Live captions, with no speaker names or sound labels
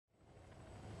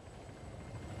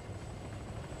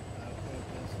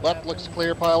Left looks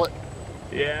clear, pilot.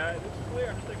 Yeah, it's clear.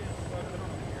 I'm just thinking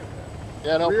it's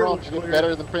Yeah, no Rear problem. looks You're clear.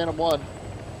 better than Phantom 1.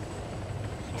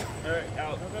 Alright,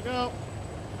 out. Go, go, go.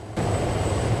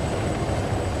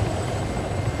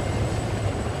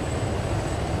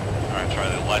 Alright, try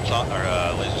the lights on, or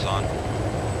lasers on.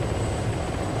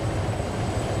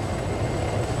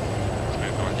 Let's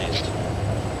move northeast.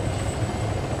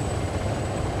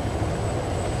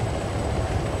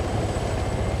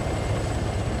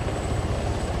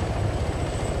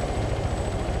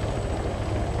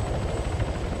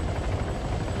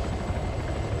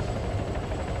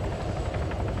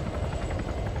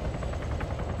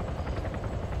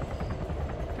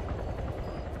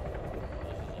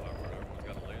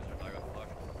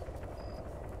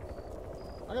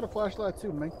 I got a flashlight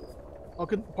too, man. Oh,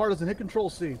 partisan, hit Control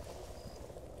C.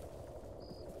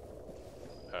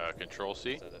 Control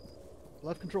C.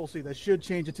 Left Control C. That should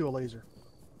change it to a laser.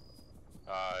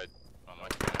 I'm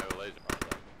not gonna have a laser.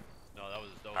 No, that was.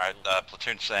 Alright,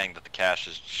 platoon's saying that the cache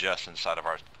is just inside of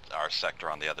our sector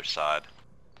on the other side.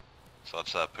 So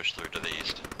let's push through to the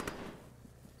east.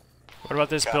 What about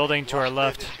this building to our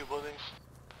left?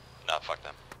 No, fuck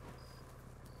them.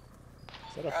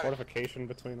 Is that a fortification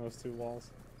between those two walls?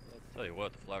 I'll tell you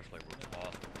what, the flashlight was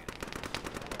awesome.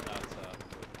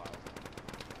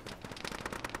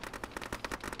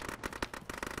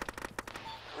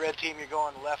 Red team, you're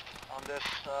going left on this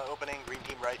opening. Green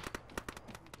team, right.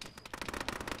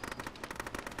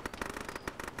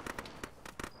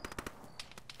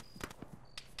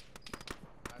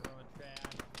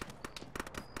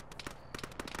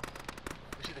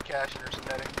 We see the cache and there's some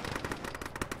netting.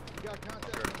 You got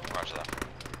contact. Roger that.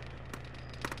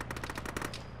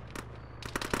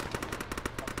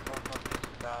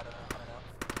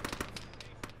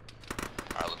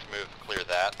 Alright, let's move, clear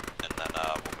that, and then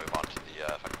we'll move on to the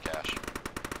fucking cache.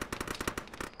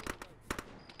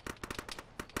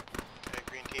 Okay,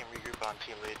 green team, regroup on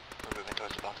team lead. We're moving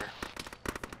towards the bunker.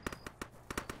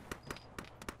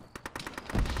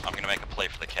 I'm gonna make a play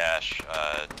for the cache.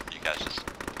 You guys just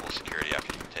pull security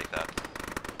after you take that.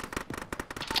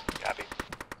 Copy.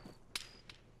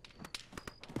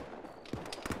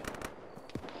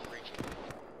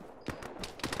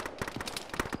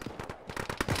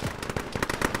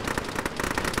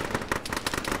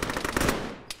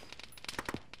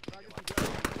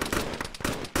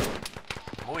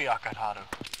 Booyaka Haru.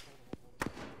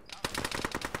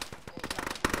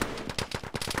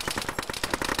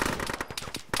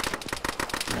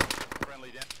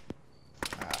 Friendly down.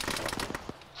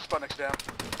 Sputnik's down.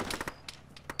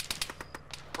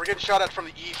 We're getting shot at from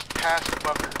the east, past the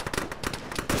bunker.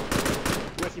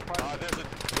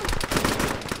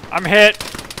 I'm hit.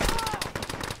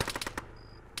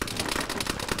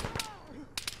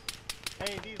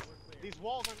 Hey, these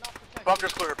walls are not protected.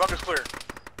 Bunker's clear, bunker's clear.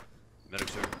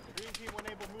 Medics here. Green team, when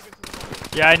able, move into the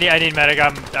bunker. Yeah, I need medic.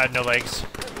 I have no legs.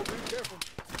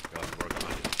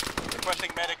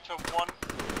 Requesting medic to 1,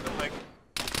 no leg.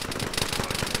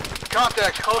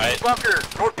 Contact, close to the bunker.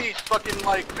 Northeast, fucking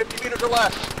like 50 meters or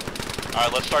less.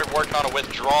 Alright, let's start working on a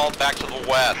withdrawal back to the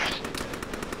west.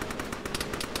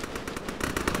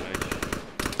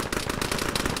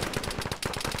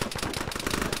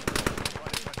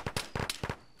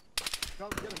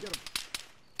 Get him.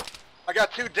 I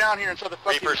got 2 down here inside the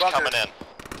fucking Reaper's bunker. coming in.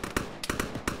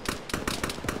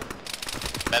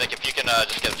 Medic, if you can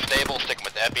just get them stable, stick them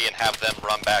with Epi, and have them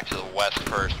run back to the west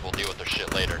first. We'll deal with their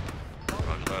shit later.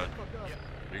 Roger that.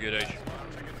 You're good, H.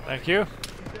 Thank you.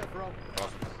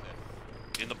 Awesome.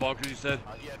 In the bunker, you said?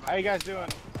 How you guys doing?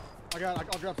 I'll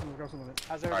grab some of it.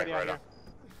 How's everybody out here?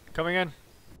 Coming in.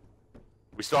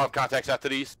 We still have contacts out to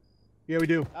the east. Yeah, we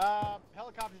do.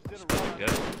 Helicopters did a run. Good.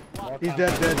 He's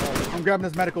dead. I'm grabbing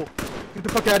his medical. Get the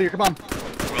fuck out of here, come on.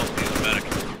 Well, he's a medic.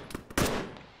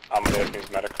 I'm a Vietnamese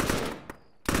medic.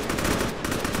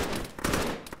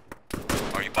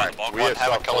 Are you by the bunker?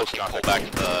 Have a color team pull back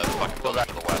to the fucking building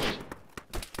to the west.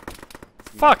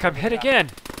 Fuck, I'm hit again.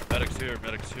 Medics here,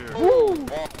 medics here. Woo!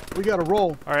 We gotta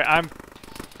roll. Alright, I'm...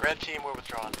 Red team, we're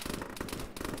withdrawn.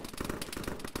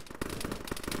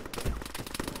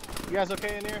 You guys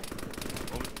okay in here?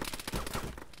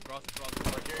 Cross.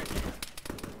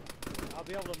 I'll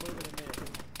be able to move in a minute.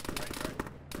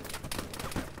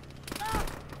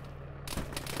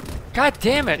 God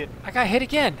damn it! I got hit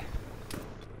again.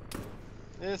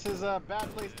 This is a bad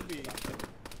place to be.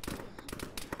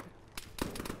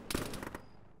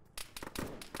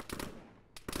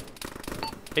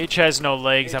 H has no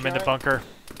legs. I'm in the bunker.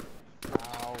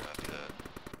 Ow.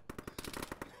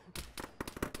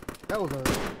 That was a...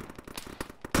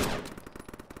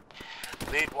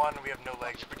 Lead 1, we have no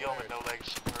legs. We're dealing with no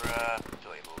legs. We're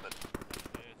feeling a little bit.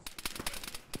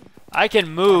 I can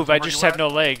move, I just have no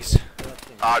legs.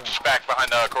 Just back behind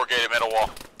the corrugated metal wall.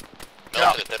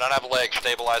 Militant, if they don't have legs,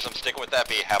 stabilize them, stick with that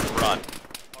B, have them run.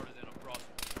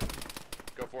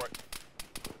 Go for it.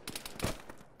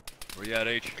 Where you at,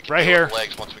 H? We can Right deal with here.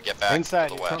 legs once we get back Inside.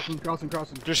 to the west. Crossing.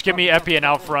 Just give me Epi and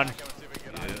outrun.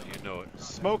 Yeah, you know it.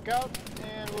 Smoke out,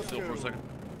 and we'll Still for a second.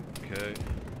 Okay.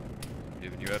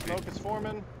 Giving you epi. Smoke is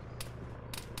forming.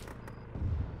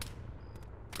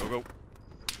 Go, go.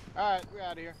 Alright, we're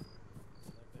out of here.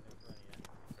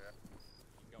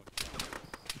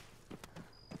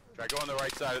 Try going the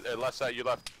right side, left side, you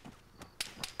left.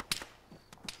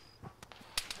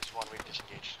 There's one we've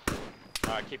disengaged.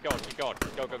 Alright, keep going. Go.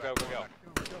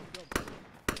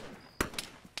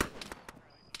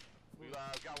 We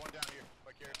got one down here.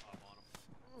 Back here.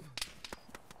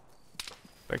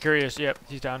 Vicarious, yep,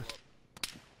 he's down.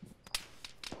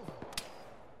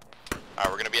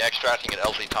 Alright, we're gonna be extracting at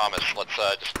LZ Thomas. Let's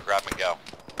just grab and go.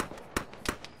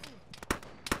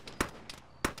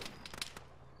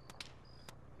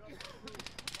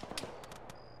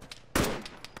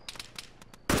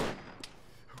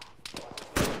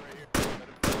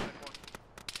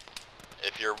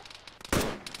 If you're...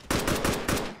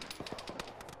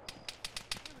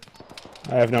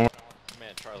 I have no more.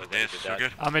 Man, Charlie, Amadeus, so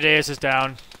good? Amadeus is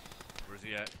down. Where's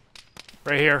he at?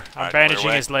 Right here. I'm Alright, bandaging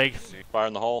clear away. his leg. Fire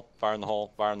in the hole. Fire in the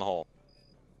hole.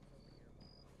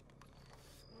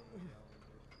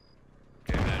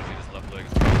 Okay, managing his left leg.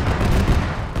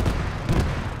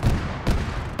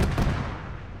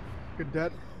 Good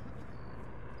dead.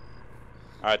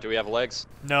 Alright, do we have legs?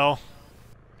 No.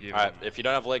 Alright, if you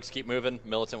don't have legs, keep moving.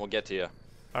 Militant will get to you.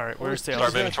 Alright, where's the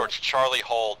Start LZ? moving towards Charlie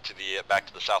Hold to the back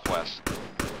to the southwest.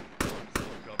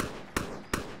 Cover.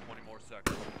 20 more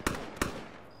seconds.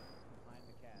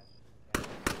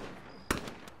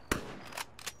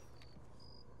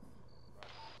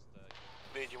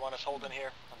 B, do you want us holding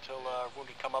here until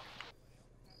wounded come up?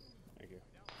 Thank you.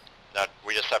 No,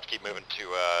 we just have to keep moving to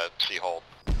C-Hold.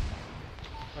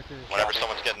 Whenever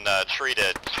someone's getting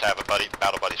treated, just have a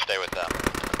battle buddy stay with them.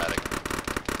 The medic.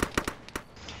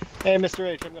 Hey, Mr.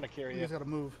 H, I'm gonna carry You you. just gotta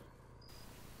move.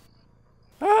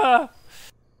 Ah!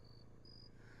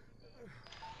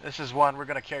 This is one. We're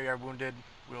gonna carry our wounded.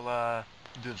 We'll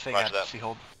do the thing Roger at that.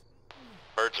 Sea-Hold.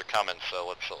 Birds are coming, so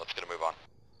let's get a move on.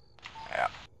 Yeah.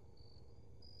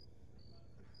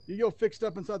 You go fixed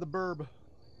up inside the burb.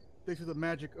 Thanks for the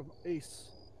magic of Ace.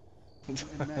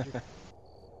 And magic.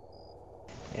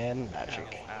 And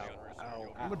magic.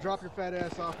 I'm gonna drop your fat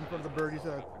ass off in front of the bird. He's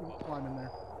climb in there.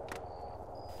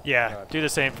 Yeah, do the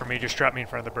same for me. Just drop me in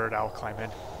front of the bird. I'll climb in.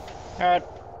 Alright.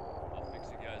 I'll fix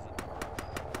you guys.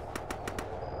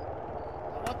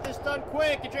 I want this done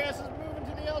quick. Get your asses moving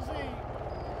to the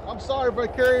LZ. I'm sorry,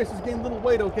 Vicarious is gaining a little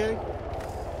weight, okay?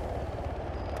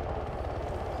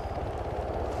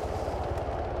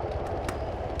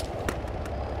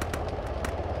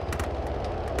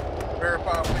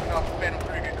 Verify I'm picking off the Phantom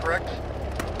 3 again, correct?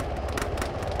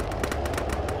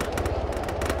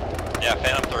 Yeah,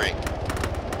 Phantom 3.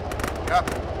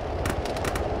 Copy.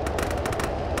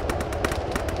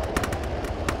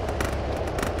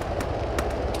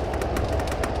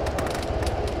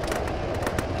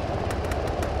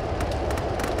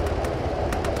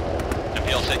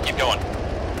 MPL said keep going.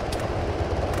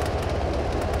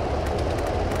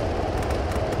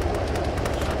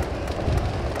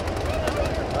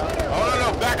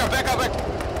 Oh no, back up.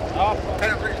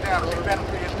 Phantom 3 is down. Phantom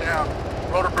 3 is down.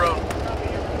 Rotor bro.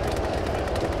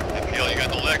 MPL, you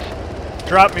got the legs?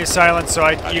 Drop me silent so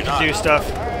you do can not. do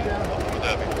stuff.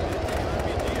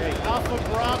 Alpha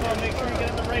Bravo, make sure you get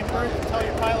in the right berth and tell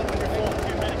your pilot when you're full.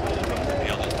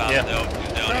 MPL just found out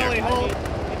who's down Charlie, here. hold.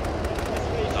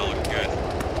 It's not looking good.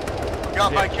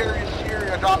 Got Vicarious here.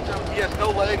 I dropped him. He has no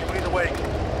legs, but he's awake.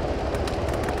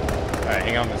 Alright,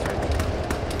 hang on, Mr. H.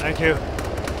 Thank you.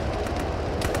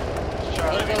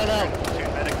 Charlie, Going out. two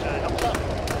medics help up.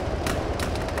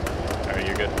 Alright,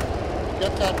 you're good.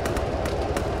 Get that.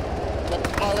 Get the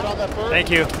pilot on that bird. Thank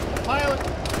you. Pilot!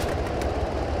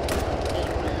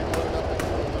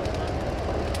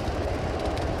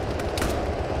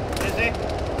 Is he?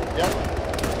 Yep.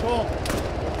 Cool.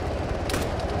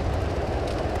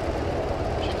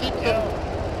 She keeps the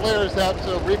flares out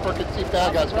so Reaper can see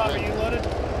bad guys. Alpha Bravo, you loaded?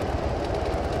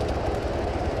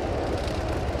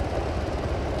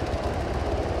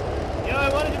 Yo, I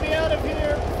wanted to be out of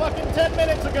here fucking 10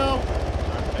 minutes ago.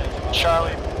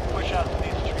 Charlie, push out to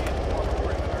these trees.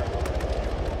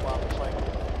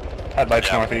 Headlights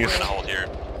Yeah, we're northeast. gonna hold here.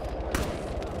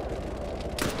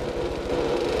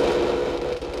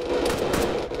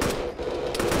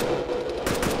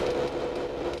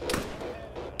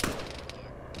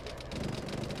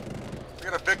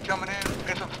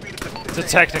 a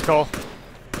technical.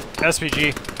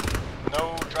 SPG.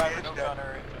 No driver, no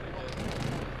gunner.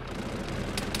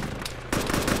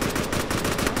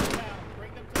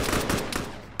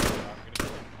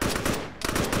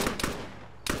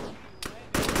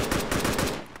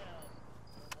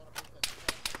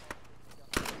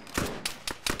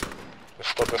 Just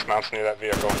split dismounts near that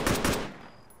vehicle.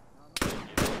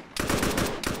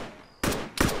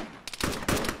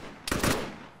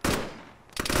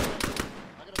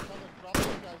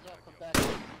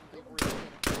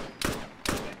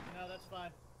 No, that's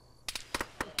fine.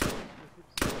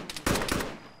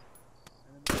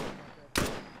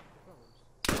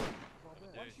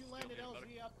 Once you land at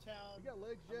LZ Uptown, I'm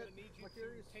gonna need you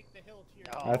to take the hill to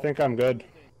your I think I'm good.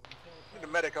 Need a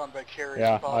medic on Vicarious.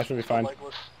 Yeah, I should be fine.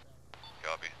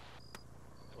 Copy.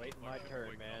 Wait my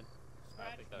turn, man.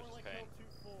 I think that was just pain.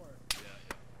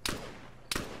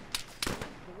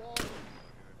 The wall.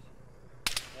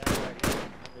 Yeah, right.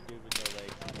 The dude with no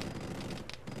legs.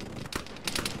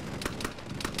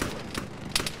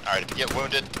 Alright, if you get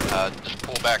wounded, just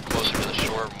pull back closer to the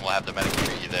shore and we'll have the medic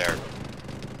treat you there.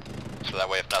 So that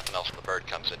way if nothing else from the bird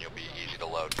comes in, you'll be easy to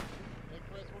load.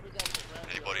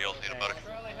 Anybody else need a medic?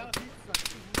 Charlie, how's you?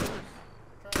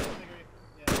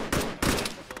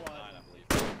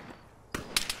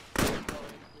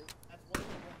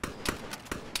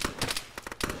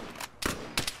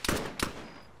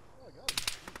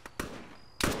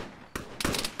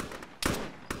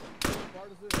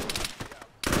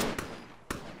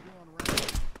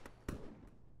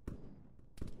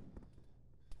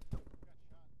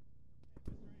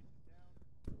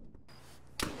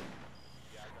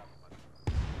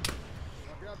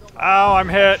 Ow, I'm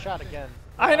hit. Shot again.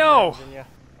 I know.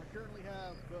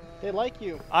 They like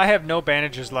you. I have no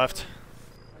bandages left.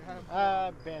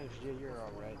 Bandaged you. You're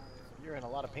all right. You're in a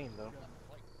lot of pain though.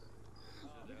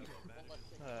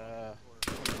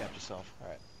 You got yourself. All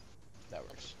right. That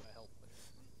works.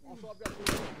 Also, I've got food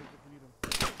if you need them.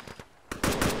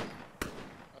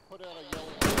 I put out a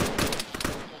yellow.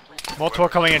 Multiple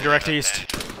coming in direct east.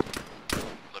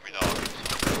 Let me know.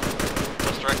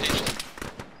 What's direct east?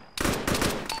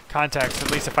 Contacts,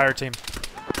 at least a fire team.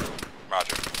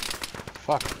 Roger.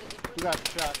 Fuck. You got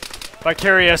shot.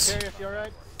 Vicarious. Vicarious, you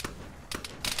alright?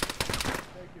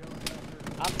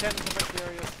 I'm 10 to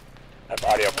Vicarious. I have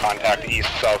audio contact east,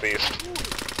 southeast.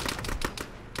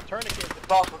 Tourniquet. It's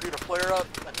possible for you to flare up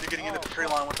as you're getting into the tree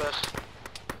line with us.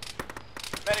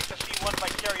 Medic to C1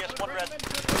 Vicarious, 1 red.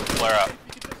 Flare up.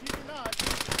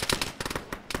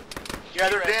 Yeah,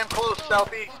 they're damn close,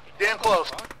 southeast. Damn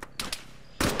close.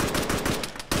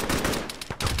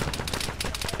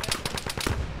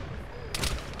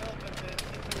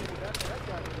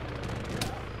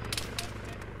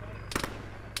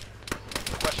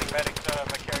 Requesting medic to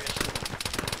Vicarious.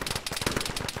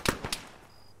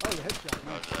 Oh, the headshot.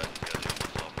 Nice.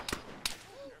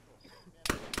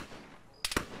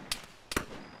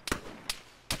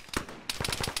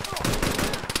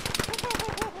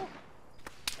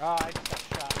 Oh, I just got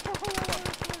shot.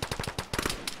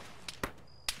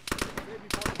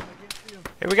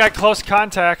 Hey, we got close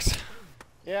contacts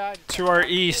Yeah. to our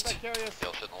east. Vicarious.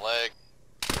 Still in the leg.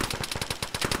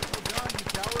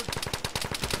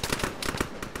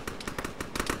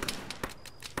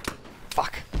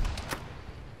 Fuck.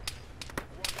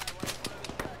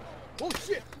 Oh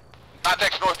shit!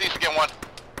 Contacts northeast again, one.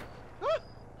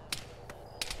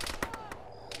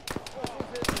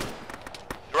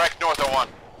 Direct north of one.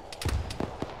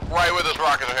 Right with his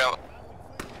rocket hill.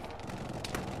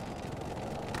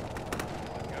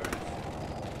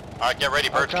 Alright, get ready,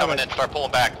 birds coming in. Start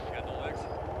pulling back. Got the legs?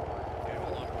 Okay,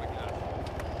 hold on. Quick now.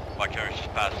 Vicarious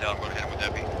just passed out. I'm going to hit him with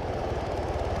Epi.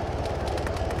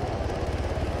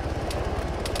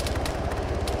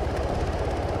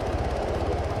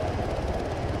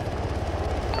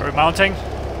 Are we mounting?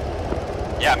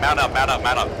 Yeah, mount up, mount up,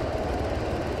 mount up.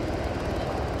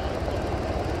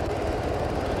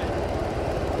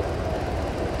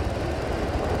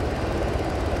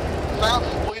 Sounds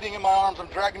is bleeding in my arms. I'm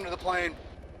dragging him to the plane.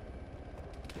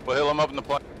 We'll heal him up in the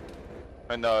plane.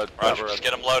 And Roger, just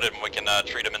get him loaded and we can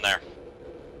treat him in there.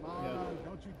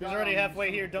 He's already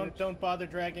halfway here. Don't bother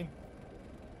dragging.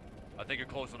 I think you're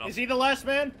close enough. Is he the last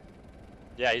man?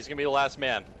 Yeah, he's gonna be the last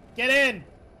man. Get in.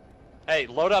 Hey,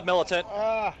 load up, militant.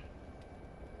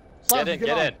 Get in,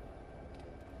 get in.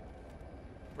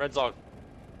 Red zone.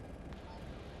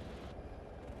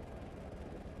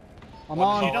 I'm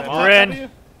on. You don't We're in. W?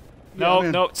 No,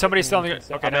 in. no, somebody's still on the...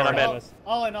 Okay, I'm in, I'm in.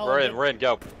 All in, all We're in. in, we're in,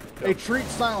 go. Hey, treat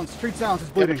silence. Treat silence.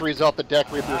 It's bleeding. Infantry's off the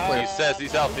deck. We have to He replace. says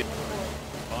he's healthy.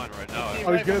 Fine right now.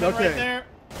 Oh, he's good, Rifleman okay. Right there.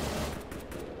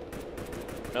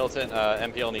 Militant,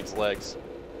 MPL needs legs.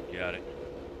 Got it.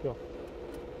 Go.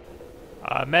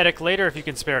 Medic later if you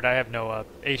can spare it. I have no,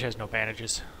 H has no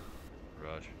bandages.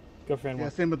 Raj. Go for yeah,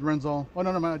 same with Renzel. Oh,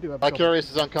 no, I do have Vicarious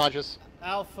is unconscious.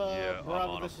 Alpha,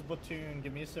 Bravo, this is Platoon.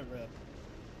 Give me a sit rep.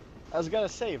 I was gonna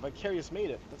say, Vicarious made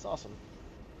it. That's awesome.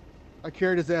 I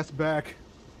carried his ass back.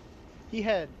 He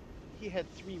had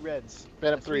 3 reds.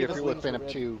 Phantom 3 if you're with Phantom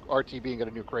 2, RTB and got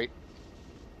a new crate.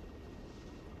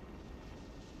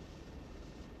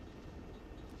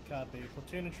 Copy.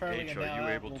 Platoon and Charlie H, and now are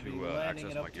you able will to be landing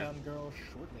access at my gear? Uptown Girl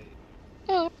shortly.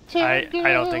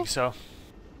 I don't think so.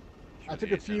 I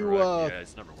took a few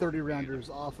 30 rounders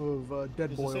off of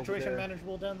Dead Boy. Is the situation over there.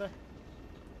 manageable down there?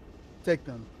 Take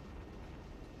them.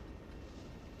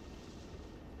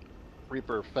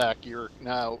 Reaper, fact, you're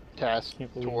now tasked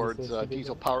towards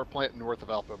diesel power plant north of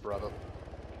Alpha Bravo. Okay,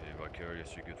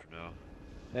 Vicarious, you're good for now.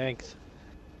 Thanks.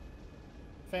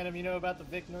 Phantom, you know about the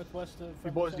Vic northwest of...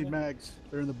 You boys need mags.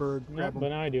 They're in the bird. Grab them. But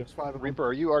now I do. There's 5 of them. Reaper,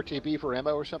 are you RTB for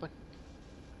ammo or something?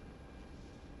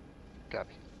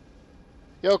 Copy.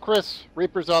 Yo, Chris,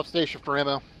 Reaper's off station for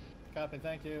ammo. Copy,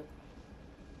 thank you.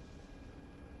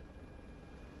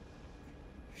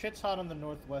 Shit's hot on the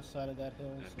northwest side of that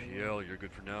hill. MPL, you're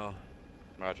good for now.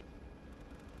 Roger.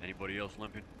 Anybody else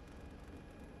limping?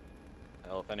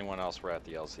 Well, if anyone else, we're at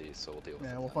the LC, so we'll deal with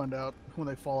it. Yeah, we'll find out when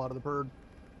they fall out of the bird.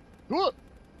 What?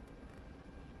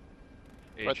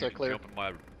 H, Right you there, can clear. jump in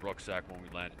my rucksack when we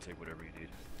land and take whatever you need.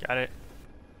 Got it.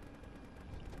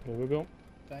 Go.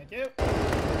 Thank you.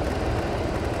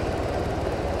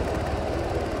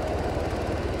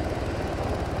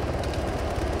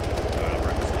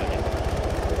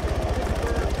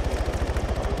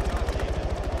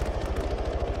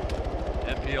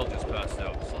 MPL just passed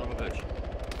out, son of a bitch.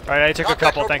 Alright, I took a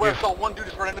couple, thank you. Saw one dude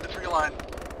just run into the tree line.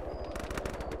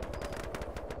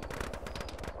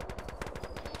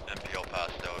 MPL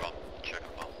passed out, I'll check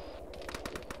him out.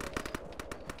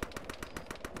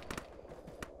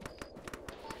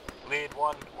 Lead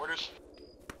 1, orders.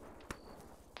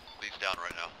 Lead's down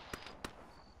right now.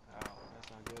 Oh, that's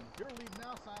not good. You're lead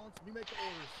now, Silence. You make the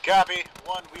orders. Copy.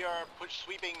 1, we are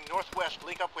sweeping northwest,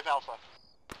 link up with Alpha.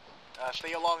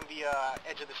 Stay along the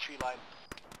edge of this tree line.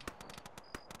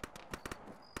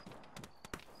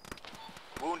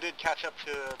 Wounded, catch up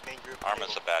to main group.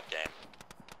 Arma's a bad game.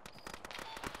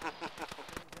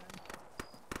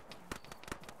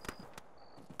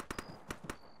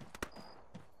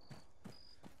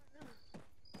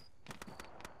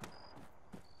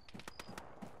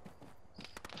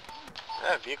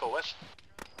 Vehicle west.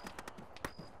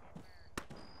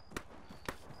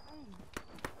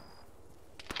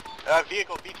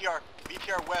 Vehicle, BTR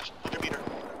west, 100 meter.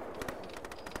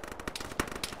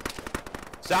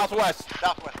 Southwest.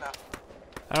 Southwest now.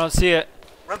 I don't see it.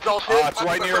 It's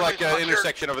right near like an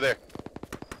intersection over there.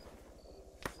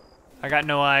 I got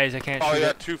no eyes, I can't Oh shoot yeah,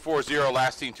 it. 240,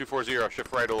 last team 240,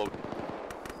 shift right a little.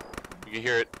 You can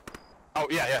hear it. Oh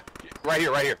yeah. Right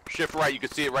here. Shift right, you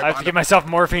can see it right I have to give myself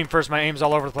morphine first, my aim's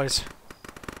all over the place.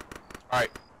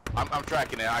 Alright, I'm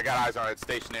tracking it. I got eyes on it. It's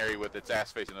stationary with its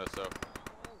ass facing us, so.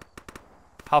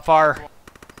 How far?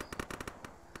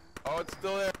 Oh, it's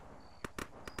still there.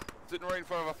 Sitting right in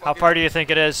front of a fucking... How far do you think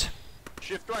it is?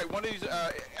 Shift right. One of these,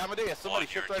 Amadeus, somebody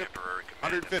shift right.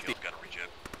 150. Gotta reach it.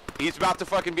 He's about to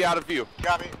fucking be out of view.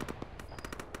 Copy.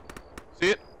 See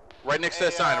it? Right next to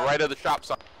that sign, right of the shop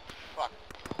sign. Fuck.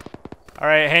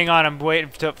 Alright, hang on, I'm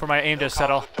waiting for my aim to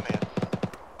settle.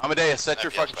 Amadeus, set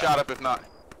your fucking shot up if not.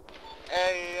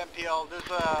 Hey, MPL, there's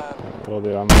a... Well,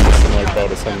 dude, I'm missing like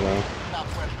boat somewhere.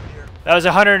 southwest from here. That was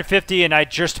 150 and I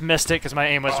just missed it because my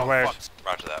aim was weird.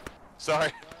 Roger that.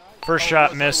 Sorry. First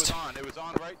shot missed. It was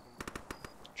on, right?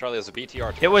 Charlie, there's a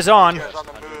BTR. It was on.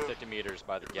 150 meters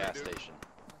by the gas station.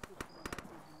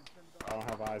 I don't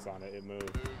have eyes on it. It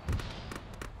moved.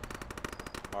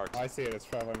 Marked. I see it. It's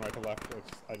traveling right to left.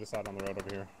 I just saw it on the road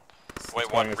over here.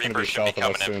 Wait, one Reaper should be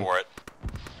coming in for it.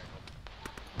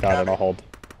 Got it. I'll hold.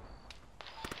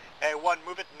 Hey, 1,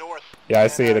 move it north. Yeah, I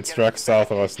see it. It's direct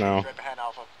south of us now. Right behind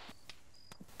Alpha.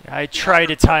 I tried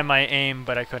to time my aim,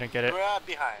 but I couldn't get it. Right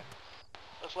behind.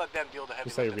 Let's let them deal the heavy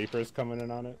You say lifting. Reaper's coming in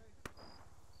on it?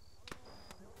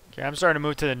 Okay, I'm starting to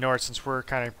move to the north since we're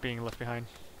kind of being left behind.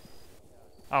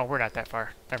 Oh, we're not that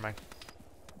far. Never mind.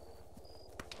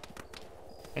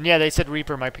 And yeah, they said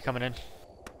Reaper might be coming in.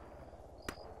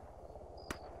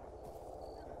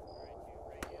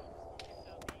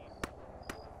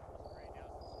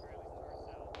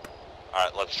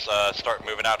 Alright, let's start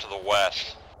moving out to the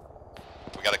west.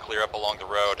 We gotta clear up along the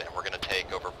road and we're gonna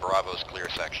take over Bravo's clear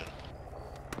section.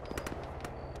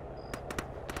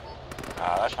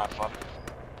 That's not fun.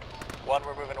 1,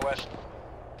 we're moving west.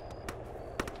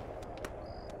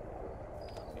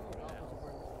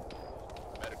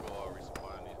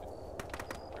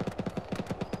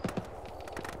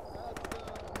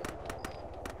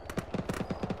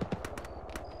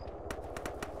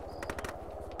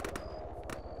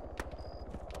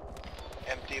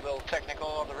 50, a little technical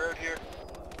on the road here.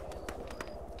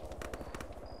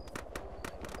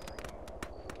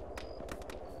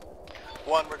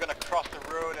 One, we're gonna cross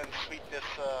the road and sweep this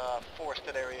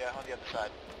forested area on the other side.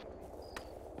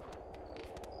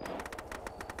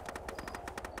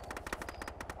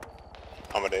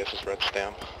 Amadeus is red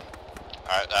stamp.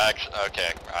 Alright,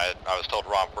 okay, I was told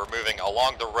wrong. We're moving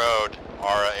along the road,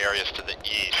 our areas to the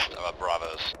east of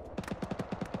Bravos.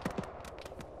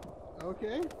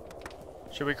 Okay.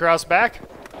 Should we cross back?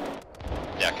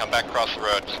 Yeah, come back across the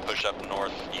road, just push up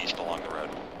northeast along the road.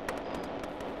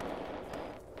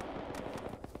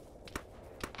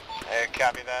 Hey,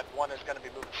 copy that. One is gonna be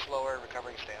moving slower,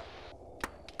 recovering stamp.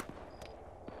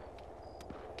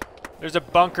 There's a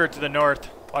bunker to the north.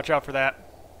 Watch out for that.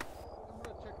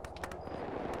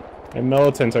 Hey,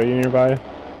 militants, are you nearby?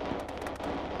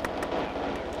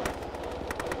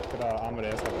 Could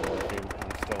Amadeus have a morphine?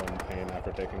 I'm still in pain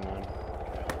after taking mine.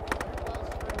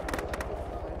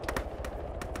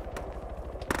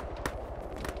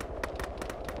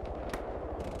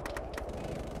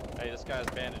 Hey, this guy has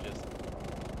bandages.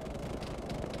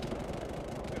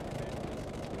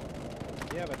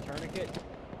 Do you have a tourniquet?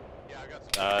 Yeah, I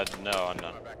got some. No, I'm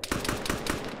not.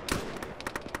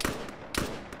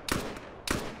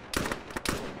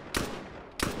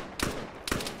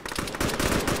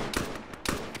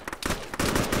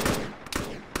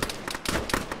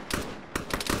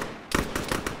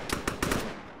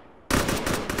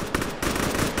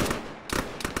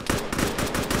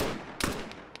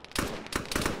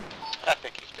 I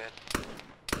think he's dead.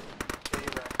 Yeah,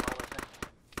 you're right. Well, I think.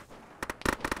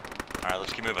 Alright,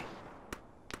 let's keep moving.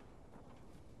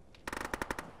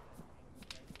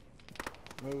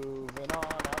 Moving on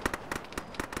up.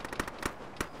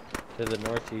 To the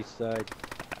northeast side.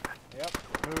 Yep.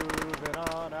 Moving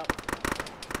on up.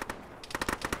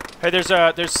 Hey,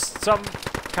 there's some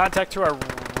contact to our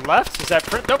left. Is that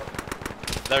print? Nope.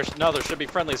 There should be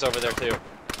friendlies over there too.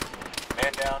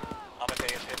 Man down.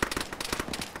 Amadeus hit.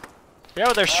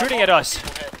 Yo, they're shooting at us.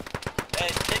 Hey,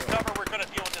 take cover. We're gonna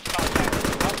deal with this contact.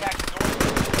 Out back to north.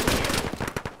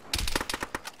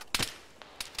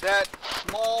 That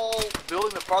small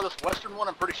building, the farthest western one,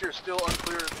 I'm pretty sure is still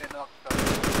unclear and I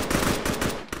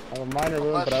have a minor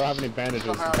wound, but I don't have any bandages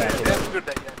to somehow patch they it haven't up. cleared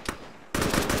that yet.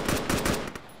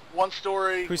 One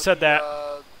story. Who with said the, that?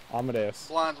 Amadeus.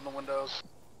 Blinds on the windows.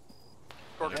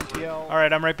 MPL. All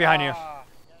right, I'm right behind you.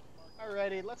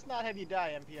 Alrighty, let's not have you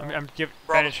die, MPL. I'm giving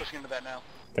Bravo's bandage. pushing into that now.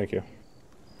 Thank you.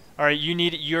 All right,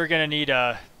 you're gonna need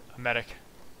a medic.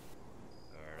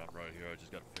 Alright, I'm right here. I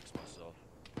just gotta fix myself.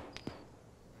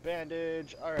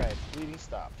 Bandage. Alright, bleeding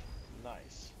stopped.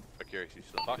 Nice. Curious, you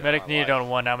still. Medic needed on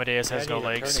one. Amadeus has no I need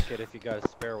legs. a tourniquet if you got a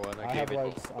spare one. I have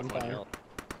legs. I'm fine.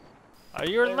 Oh,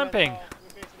 you're limping.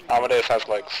 Amadeus has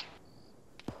legs.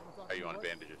 Are you on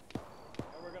bandages?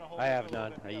 I have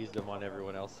none. I used them on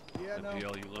everyone else. Yeah, no.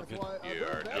 MPL, you limping? You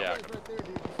are. That Yeah. guy's right there, dude.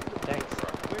 You see the- Thanks.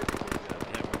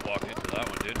 Damn, we walked into that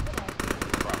one, dude.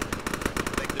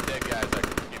 Take the dead guys I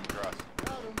came across.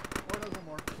 Got him. Oh, there's one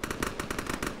more.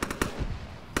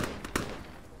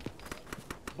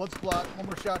 Blood splat. One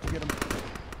more shot to get him.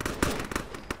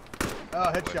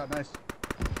 Oh, headshot. Nice.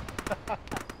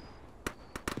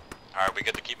 Alright, we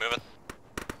good to keep moving?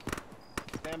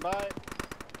 Stand by.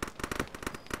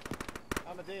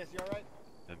 Amadeus, you alright?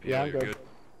 MPL, Yeah, I'm you're good.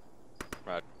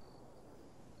 Right.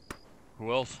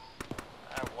 Who else?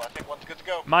 Well, I think one's good to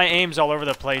go. My aim's all over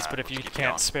the place, but if let's you keep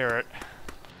can't going. spare it.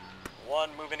 One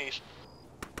moving east.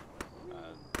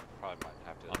 Probably might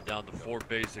have to. I'm down to 4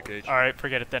 basic HP. All right,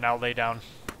 forget it then. I'll lay down.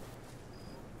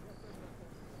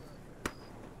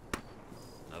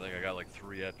 I think I got like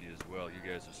 3 epi as well. You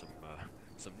guys are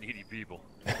some needy people.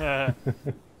 I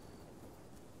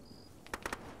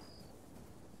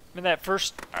mean, that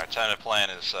first. Our tentative plan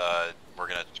is we're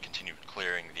going to continue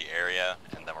clearing the area,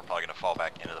 and then we're probably going to fall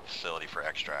back into the facility for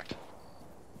extract.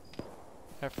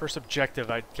 That first objective,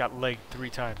 I got legged 3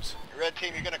 times. Red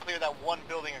team, you're gonna clear that one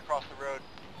building across the road.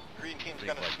 Green team's Think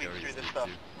gonna like sweep areas through this they stuff.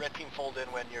 do. Red team fold in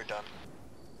when you're done.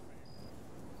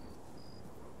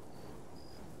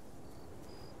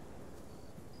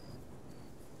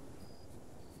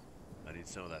 I need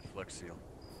some of that flex seal.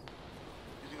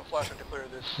 Using a flashlight to clear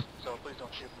this, so please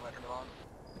don't shoot when I turn it on.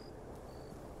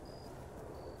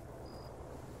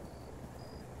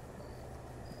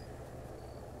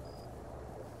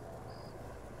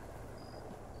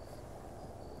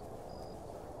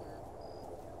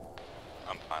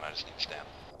 I'm fine, I just need to stand.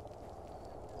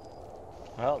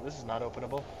 Well, this is not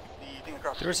openable. The thing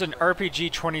across the There's an street-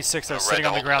 RPG-26 that's Red sitting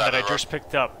on the Devil, ground that I side of the just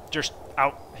picked up, just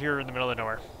out here in the middle of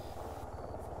nowhere.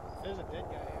 There's a dead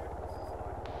guy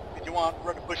here. Did you want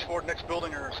Red to push forward next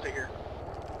building or stay here?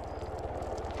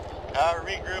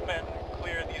 Regroup and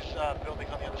clear these buildings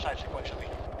on the other side sequentially.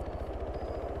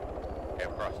 Okay,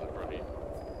 I'm crossing in front of you.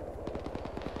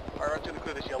 Alright, I'm gonna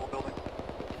clear this yellow building.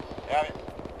 Got it.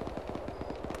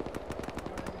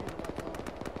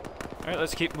 Alright,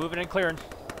 let's keep moving and clearing.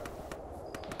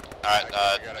 Alright,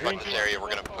 like this area, we're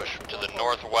going to push to the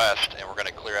northwest, and we're going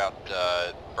to clear out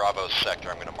Bravo's sector.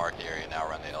 I'm going to mark the area now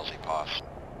around the LZ POS.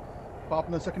 Pop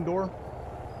in the second door.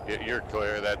 You're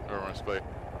clear, that room's clear.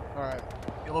 Alright.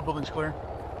 Yellow building's clear.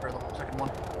 Or the second one.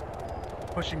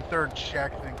 Pushing third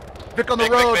shack thing. Vic on the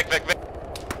road! Vic.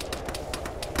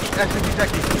 SMG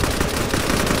techie.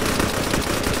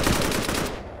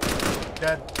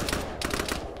 Dead.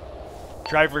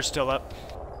 Driver's still up.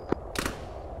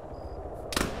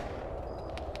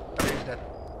 Okay, he's dead.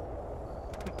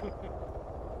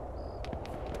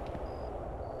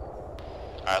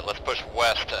 Alright, let's push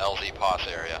west to LZ POS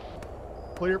area.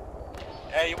 Clear.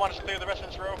 Hey, you want us to clear the rest of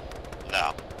this row?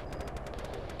 No.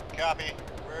 Copy.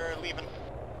 We're leaving.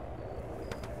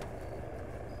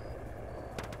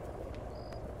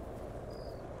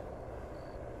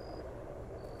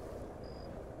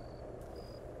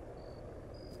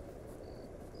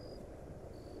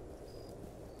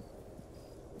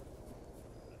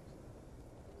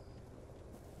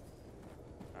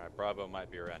 Alright, Bravo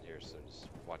might be around here, so just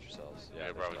watch yourselves.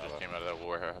 Yeah, Bravo just came out of that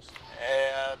warehouse.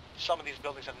 And some of these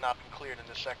buildings have not been cleared in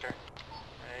this sector.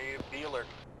 Hey, be alert.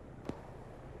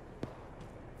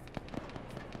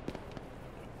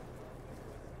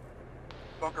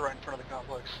 Bunker right in front of the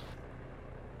complex.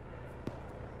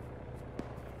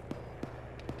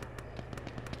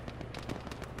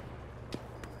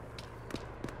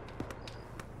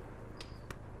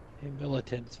 Hey,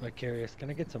 militants, Vicarious, can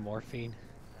I get some morphine?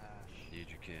 Indeed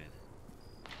you can.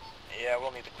 Yeah,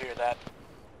 we'll need to clear that.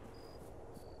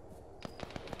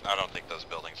 I don't think those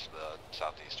buildings to the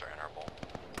southeast are interball.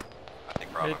 I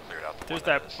think Bravo cleared out the There's one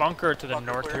that is. bunker to the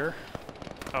Bunker north clear. here.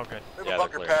 Oh, good. We have Yeah, a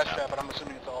bunker they're past clear now. that, but I'm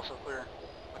assuming it's also clear.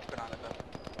 Let's keep an eye on it then.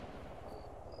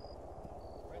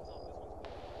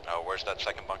 Oh, where's that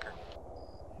second bunker?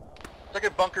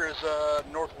 Second bunker is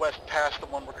northwest past the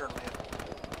one we're currently in.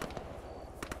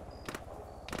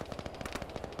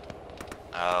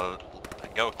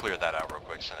 Go clear that out real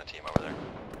quick, send a team over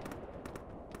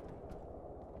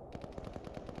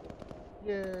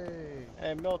there. Yay.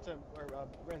 Hey, Milton, or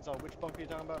Renzo, which bunker are you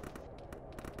talking about?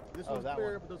 This Oh, one's that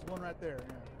clear, one. but there's one right there.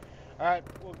 Yeah. Alright,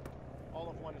 well, all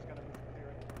of one is gonna move to clear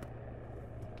it.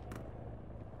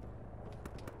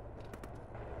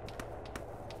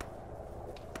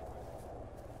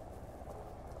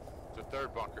 The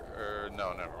third bunker,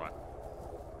 no, never mind.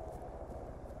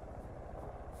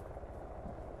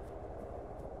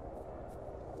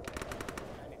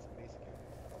 I need some basic here.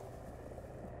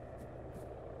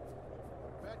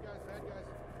 Bad guys.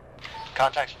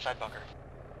 Contacts inside bunker.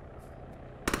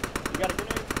 You got a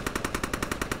grenade?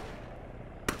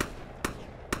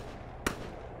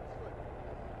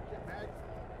 Get mag.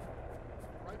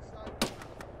 Right side.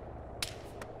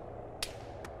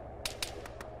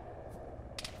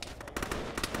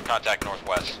 Contact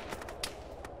northwest.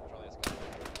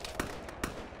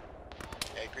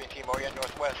 Hey, green team, orient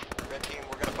northwest. Red team,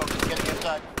 we're gonna focus on getting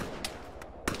inside.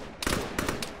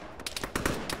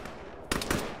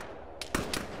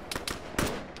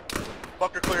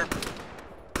 Bunker clear.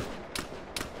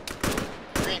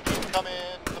 Green team, come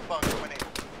in the bunker when able.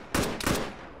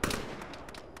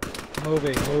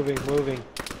 Moving.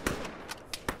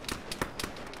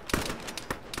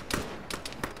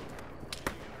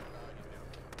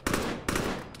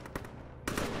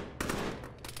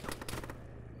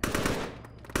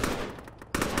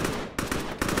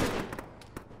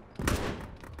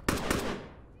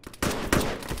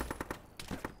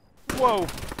 Whoa!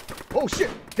 Oh shit!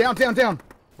 Down.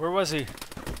 Where was he?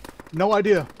 No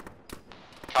idea.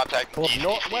 Contact east,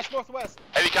 Northwest.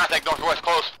 Heavy contact northwest,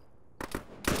 close.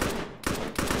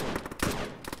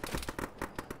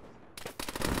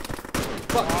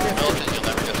 Fuck. Militant, you'll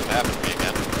never get this to happen to me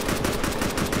again.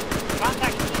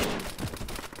 Contact.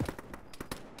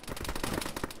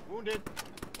 Wounded.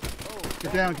 Oh,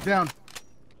 Get down.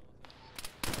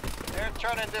 They're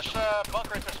turning this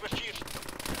bunker into Swiss cheese.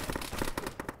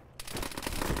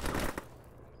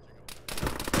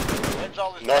 Heads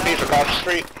all this Northeast across the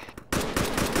street.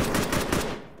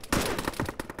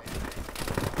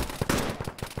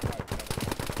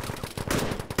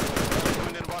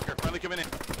 Coming in the bunker, finally coming in.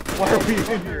 Why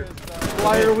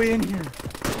are we in here?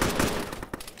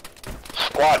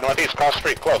 Squad, northeast across the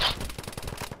street, close.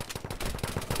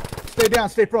 Stay down,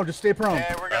 stay prone, just stay prone.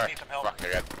 Yeah, we're gonna need some help. Fuck,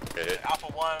 I got hit. Alpha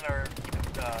 1 or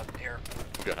air.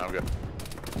 I'm good.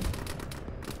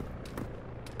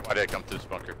 Why did I come to this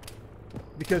bunker?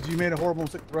 because you made a horrible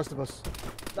mistake with the rest of us.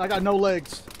 I got no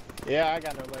legs. Yeah, I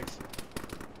got no legs.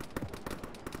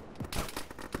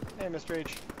 Hey, Mr.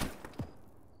 H.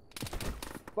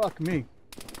 Fuck me.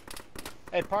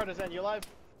 Hey, Partisan, you alive?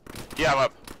 Yeah, I'm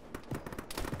up.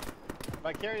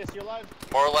 Vicarious, you alive?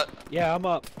 More or less. Yeah, I'm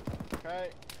up. Okay.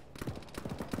 Do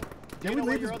Can you we know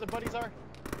where leave your this- other buddies are?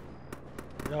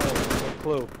 No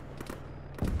clue.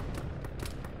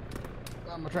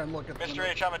 I'm gonna try and look at the Mr. window.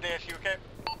 H, Amadeus, you okay?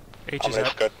 H is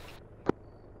up. Good.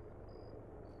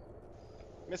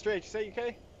 Mr. H, you say you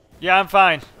okay? Yeah, I'm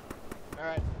fine.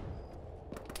 Alright.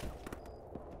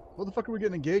 Where the fuck are we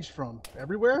getting engaged from?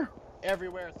 Everywhere?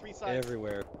 Everywhere, 3 sides.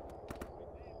 Everywhere.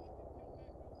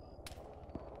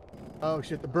 Oh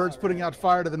shit, the bird's putting out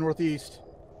fire to the northeast.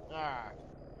 Ah.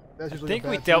 That's I usually think a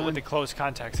we bad dealt sign. with the close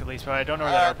contacts at least, but I don't know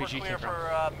where that We're RPG clear came from.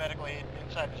 for medical aid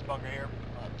inside this bunker here.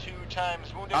 2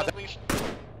 times wounded at least.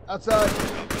 Outside.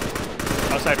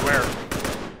 Outside where?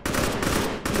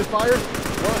 The fire?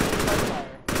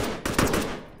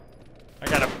 I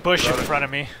got a bush in front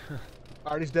of me.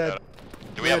 Alright, he's dead.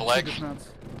 Do we have Dead, legs? 2 dismounts.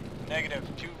 Negative.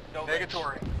 2 no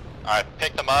Negatory. Alright,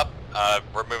 pick them up.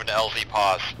 We're moving to LZ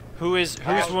pause. Who's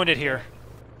wounded here?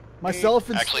 Myself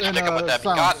and Actually, and, stick them with them.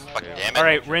 Silence. God fucking damn it. All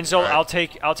right, Renzel. All right.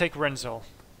 I'll take Renzel.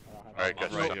 Alright,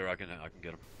 good. I'm right here. I can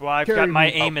get him. Well, I've Carry got my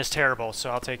me. aim is terrible, so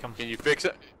I'll take him. Can you fix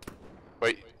it?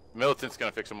 Wait, Militant's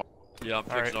gonna fix them up. Yeah, I'm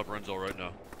fixing Alright. up Renzo right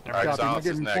now. Alright, Copy. Am I Silence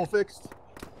is getting next. full fixed?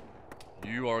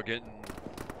 You are getting.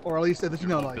 Or at least, you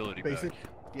know, like, mobility basic? back.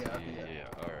 Yeah, okay, Yeah.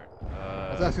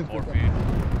 Alright. was asking for morphine.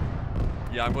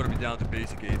 Yeah, I'm going to be down to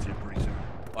basic aids here pretty soon.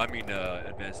 I mean,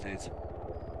 advanced aids.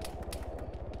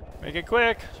 Make it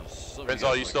quick. So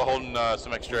Renzo, you still holding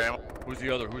some extra ammo? Who's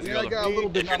the other? Who's Yeah, the I other? got a little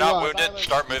bit. If you're not a not lot. wounded,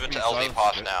 start moving to LZ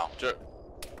pause now. Sure.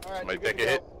 Alright, Somebody you good take to a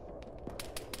go. hit.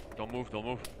 Don't move. Don't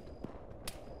move.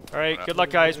 All right, good luck,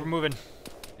 guys. We're moving.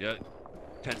 Yeah. 10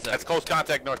 seconds. That's close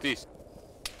contact northeast.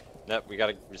 Nope, we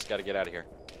just gotta get out of here.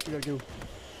 We gotta go.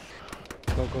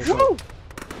 Go, go, go. Woo!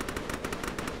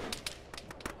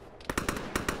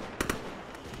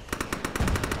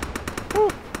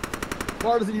 Woo!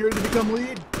 Partisan, you ready to become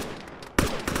lead?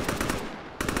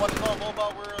 One small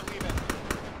mobile, we're leaving.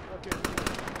 Okay.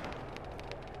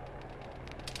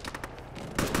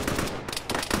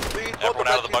 Lead, Everyone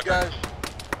out of the bunker. guys.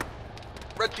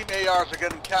 Red team ARs are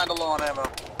getting kinda low on ammo.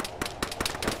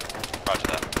 Roger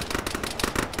that.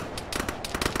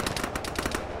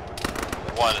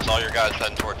 1, is all your guys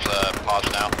heading towards pause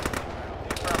now?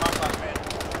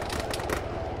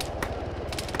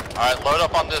 Alright, load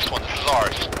up on this one. This is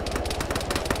ours.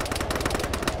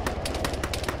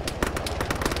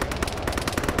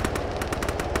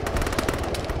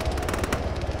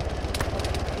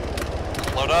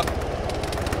 Load up.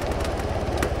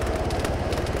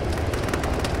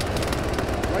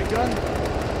 Right gun.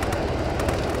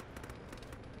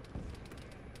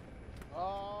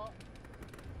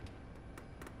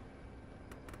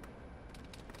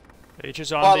 H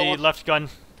is on Follow the us. left gun.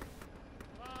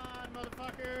 Come on,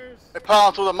 motherfuckers. Hey,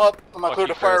 Pounce with them up. I'm gonna Fuck clear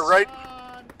you, the fire Chris. right. Come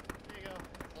on. There you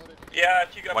go. Loaded. Yeah,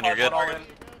 if you got When you're good.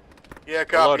 Yeah,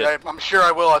 copy. Loaded. I'm sure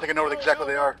I will. I think I know where exactly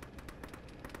they are.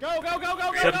 Go, go, go,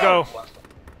 go, go, Set go. Lost.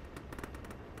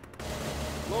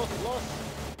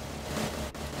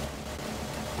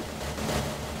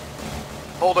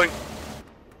 Holding.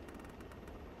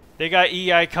 They got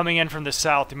EI coming in from the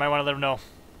south. You might want to let them know.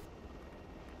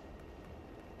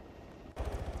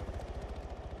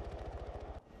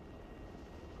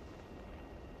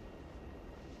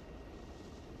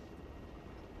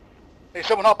 Hey,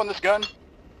 someone hop on this gun.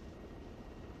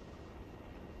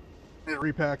 Need a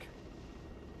repack.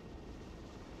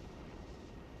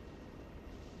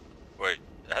 Wait,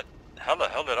 how the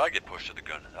hell did I get pushed to the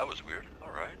gun? That was weird.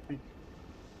 Alright.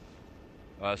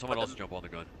 Someone else jump on the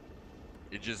gun.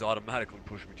 It just automatically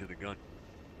pushed me to the gun.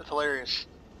 That's hilarious.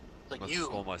 It's like Must you. have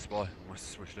stole my spot. Must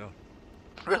have switched out.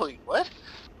 Really? What?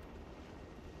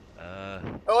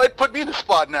 Oh, it put me in the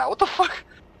spot now. What the fuck?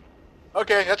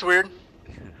 Okay, that's weird.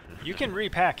 You can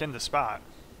repack in the spot.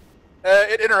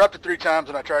 It interrupted 3 times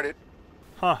when I tried it.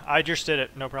 Huh, I just did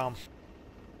it. No problem.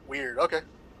 Weird. Okay.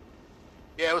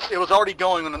 Yeah, it was already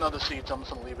going on another seat, so I'm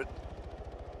just gonna leave it.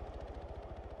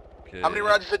 Okay. How many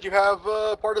rounds did you have,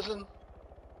 Partisan?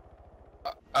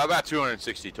 About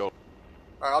 260 total.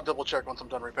 Alright, I'll double check once I'm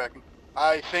done repacking.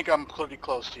 I think I'm pretty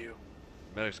close to you.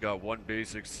 Medic's got 1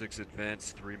 basic, 6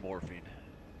 advanced, 3 morphine.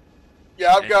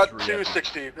 Yeah, I've And got 3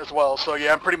 260 as well, so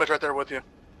yeah, I'm pretty much right there with you.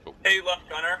 Hey, Left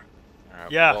Gunner.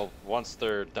 Alright, Yeah. Well, once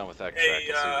they're done with extract, Hey,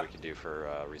 let's see what we can do for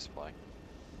resupply.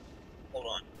 Hold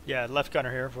on. Yeah, left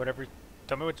gunner here. Whatever.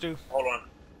 Tell me what to do. Hold on.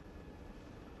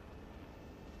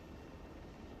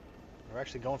 We're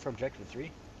actually going for objective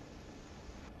 3.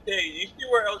 Hey, you see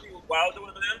where LZ Wowza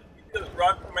was in? You see those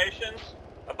rock formations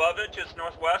above it, just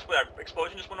northwest, where that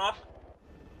explosion just went off?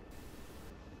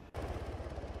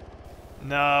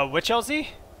 No, which LZ?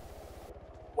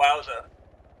 Wowza.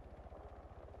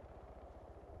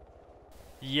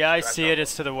 Yeah, I see it.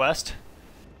 It's to the west.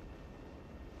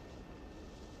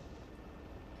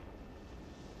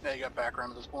 Yeah, you got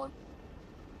background at this point.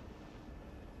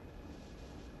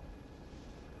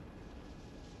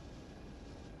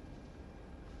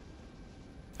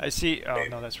 I see. Oh,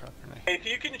 no, that's wrong. Hey, if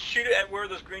you can shoot it at where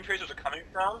those green tracers are coming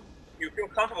from, you feel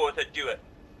comfortable with it, do it.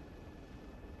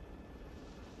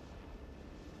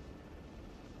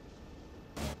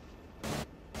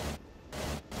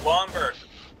 Long burst.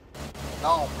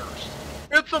 Long burst.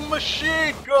 It's a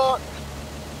machine gun!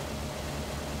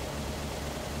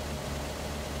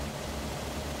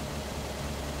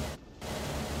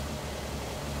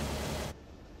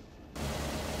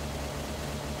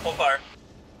 Full fire.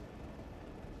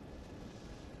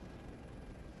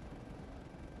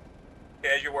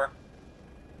 Okay, as you were.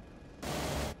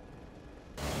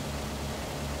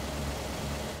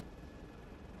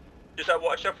 Just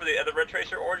watch out for the other red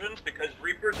tracer origins, because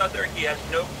Reaper's out there, he has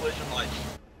no collision lights.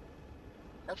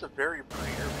 That's a very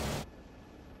pretty area.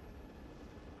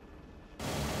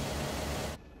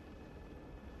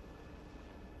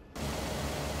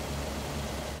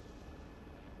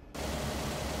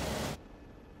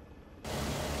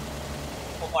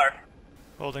 Full fire.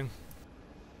 Holding.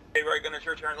 Okay, right, gonna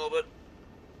turn a little bit.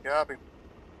 Copy.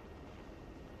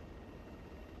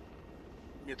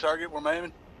 You target, we're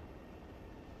aiming.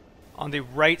 On the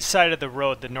right side of the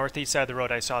road, the northeast side of the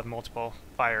road, I saw multiple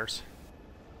fires.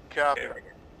 Copy. Okay, right.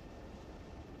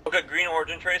 Look at green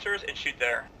origin tracers and shoot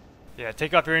there. Yeah,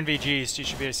 take off your NVGs. You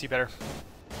should be able to see better.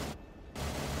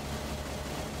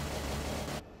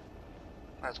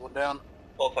 That's one down.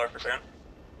 Full fire for Sam.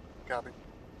 Copy.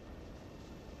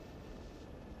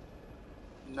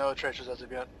 No tracers as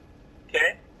of yet.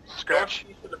 Okay. Scratch.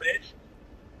 Northeast of the base.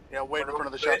 Yeah, wait in front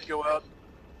of the shot to go out.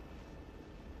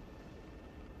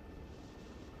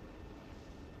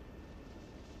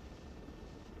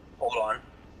 Hold on.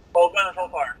 Hold gun and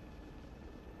hold fire.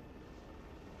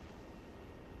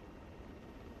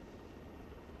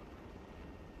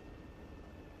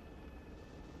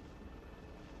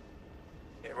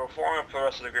 Okay, we're forming up for the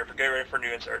rest of the group. Get ready for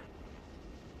new insert.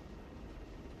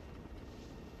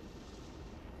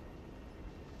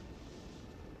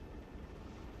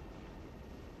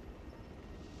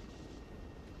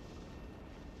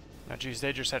 Oh, geez,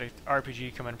 they just had an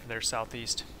RPG come in from their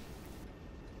southeast.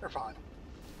 They're fine.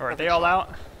 Or are they all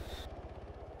out?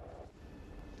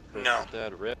 No.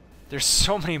 Dead, rip. There's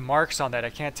so many marks on that, I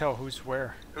can't tell who's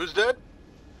where. Who's dead?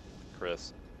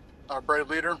 Chris. Our brave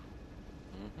leader.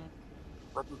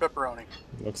 Mm-hmm. Rip and pepperoni.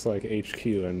 Looks like HQ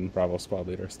and Bravo squad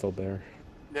leader are still there.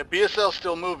 Yeah, BSL's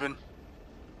still moving.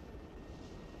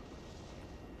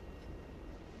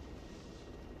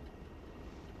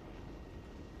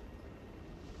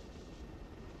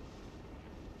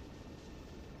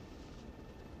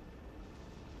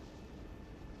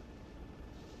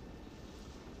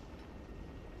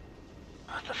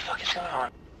 What the fuck is going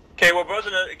on? Okay, we're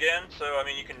buzzing it again, so I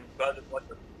mean you can buzz it like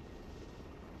this.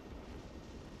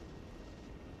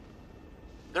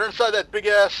 They're inside that big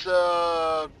ass,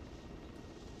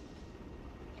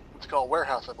 what's it called,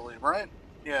 warehouse, I believe, right?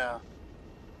 Yeah.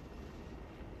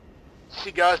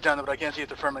 See guys down there, but I can't see if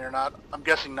they're friendly or not. I'm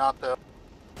guessing not, though.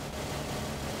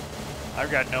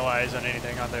 I've got no eyes on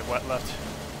anything on the wet left.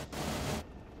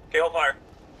 Okay, hold fire.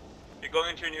 You're going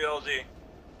into your new LZ.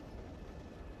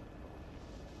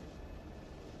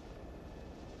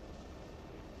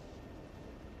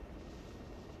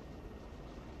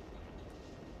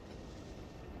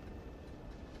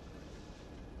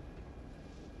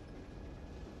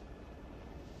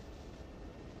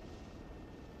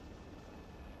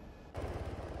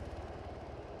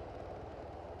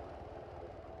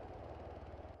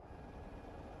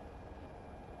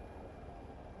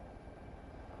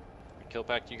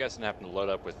 Killpack, you guys didn't happen to load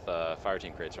up with fire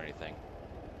team crates or anything?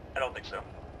 I don't think so.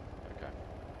 Okay.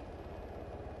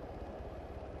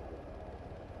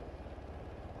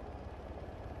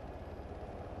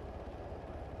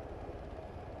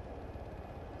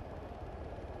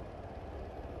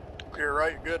 Clear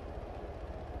right, you're good.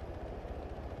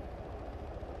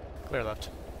 Clear left.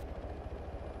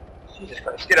 Jesus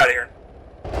Christ, get out of here.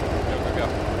 Go, go, go.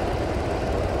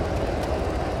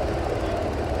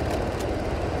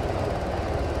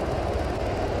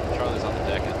 Charlie's on the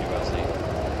deck at ULC.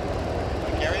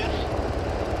 Want to carry us?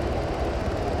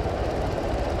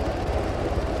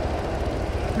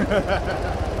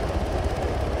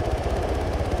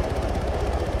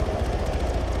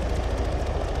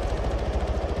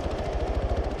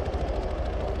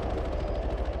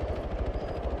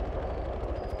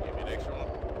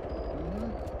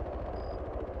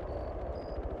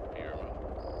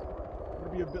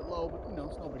 be a bit low, but you know,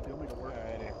 it's no big deal. Make it work.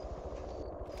 Alrighty.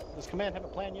 Does command have a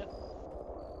plan yet?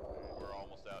 We're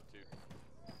almost out too.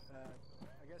 I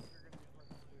guess you're gonna be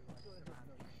present too. I still don't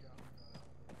know you shot.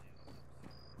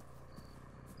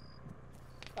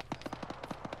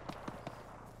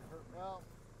 Well,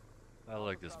 I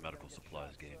like this medical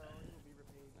supplies game.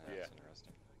 Yeah.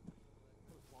 Interesting.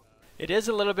 It is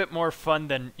a little bit more fun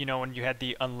than, you know, when you had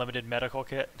the unlimited medical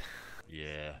kit.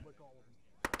 Yeah.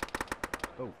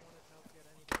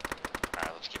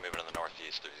 Alright, let's keep moving to the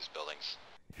northeast through these buildings.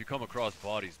 If you come across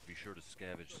bodies, be sure to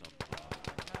scavenge some.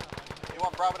 You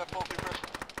want Bravo to full Creepers?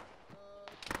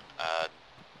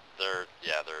 They're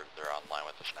online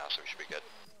with us now, so we should be good.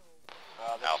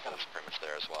 They're Alpha's pretty much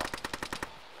there as well.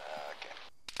 Okay.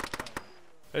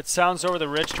 It sounds over the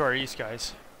ridge to our east,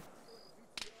 guys.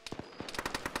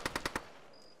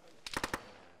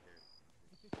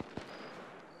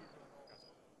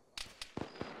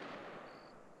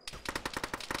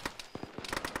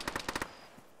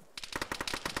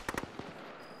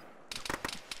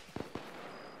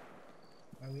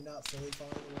 Are we not fully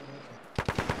following the road?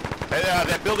 Hey,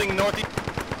 that building northeast.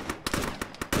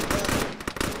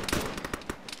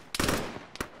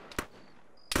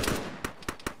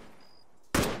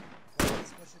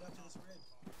 Let's push it up to this bridge.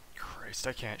 Christ,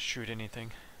 I can't shoot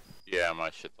anything. Yeah,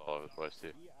 my shit's all over the place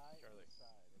too.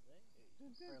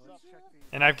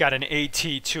 And I've got an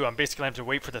AT too. I'm basically going to have to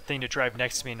wait for the thing to drive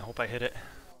next to me and hope I hit it.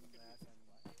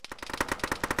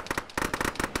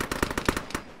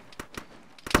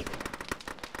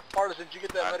 Partisan, did you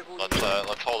get that medical?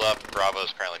 Let's hold up.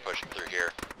 Bravo's currently pushing through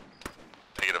here.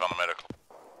 Negative on the medical.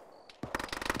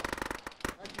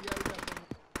 Actually, yeah, we got some.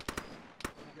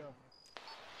 There you go.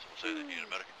 Someone say they need a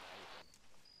medic.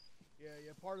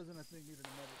 Yeah, Partisan, I think, needed a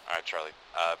medic. Alright, Charlie.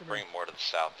 Bring more to the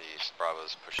southeast.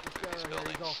 Bravo's pushing through these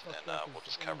buildings, and we'll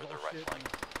just cover their right flank.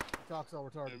 He talks all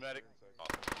retarded. New medic.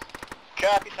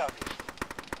 Copy, southeast.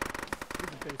 He's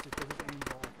a basic, because his aim's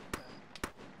all.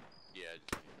 Yeah.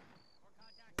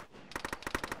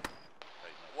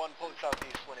 One pull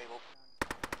southeast when able.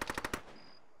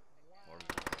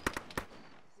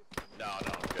 No,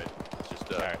 I'm good. It's just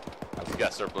he's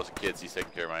got surplus of kids. He's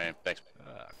taking care of my aim. Thanks.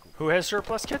 Cool. Who has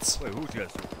surplus kits? Wait, who's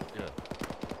got surplus?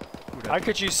 Yeah. I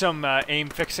could use some aim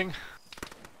fixing.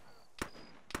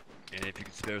 And if you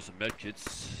could spare some med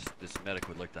kits, this medic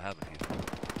would like to have it here.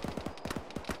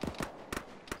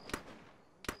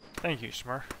 Thank you,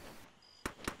 Smur.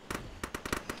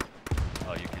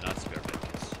 Oh, you cannot spare med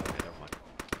kits. Okay, never mind.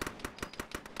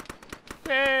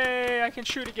 Yay! I can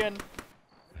shoot again.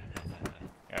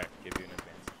 Alright, give you an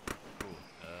advance. Cool.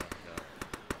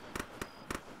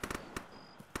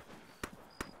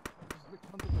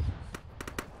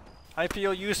 I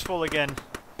feel useful again.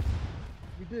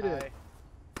 We did it.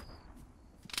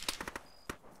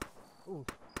 Ooh.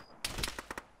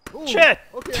 Ooh. Shit!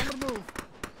 Okay, I'm gonna move.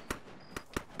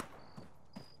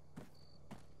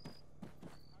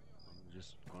 I'm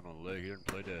just gonna lay here and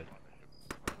play dead.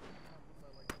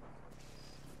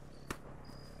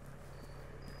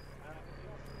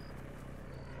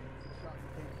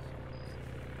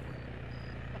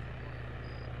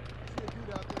 See a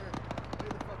dude out there. Stay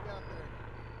the fuck out there.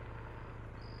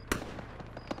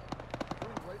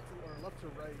 Going right to or left to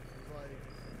right is like.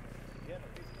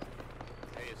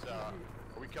 Hey,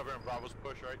 are we covering Bravo's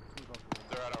push, right?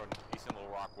 They're at our decent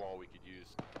little rock wall we could use.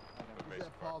 He's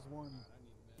at pause one.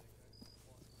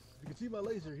 You can see my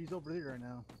laser. He's over there right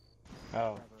now.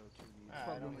 Oh. He's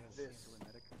probably going like this.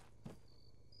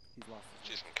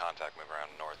 See some contact move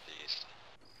around northeast.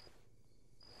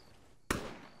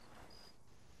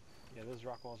 Yeah, those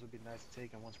rock walls would be nice to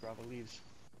take on once Bravo leaves.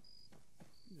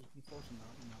 Just be forcing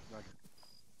out, you know, Roger.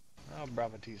 Oh,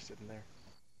 Bravo 2's sitting there.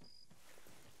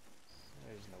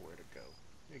 There's nowhere to go.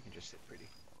 You can just sit pretty.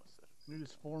 We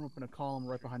just form up in a column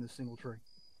right behind the single tree.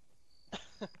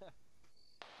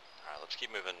 Alright, let's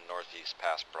keep moving northeast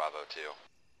past Bravo 2.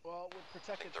 Well, we're I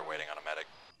protected. think they're waiting on a medic.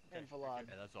 Enfilade.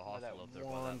 Yeah, that's a hostile up there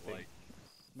by that light.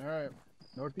 Alright.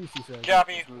 Northeast, he says.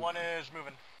 Copy, one is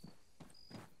moving.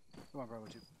 Come on, Bravo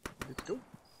 2. Let's go.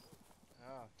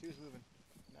 Ah, 2's moving.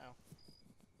 Now.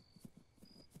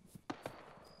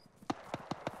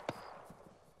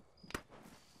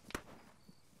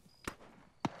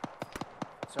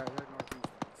 Sorry, they're northeast.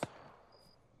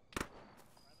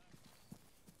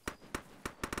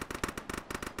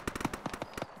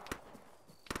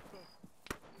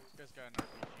 This guy's got an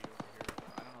RPG over here.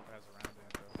 I don't know if it has a round in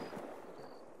it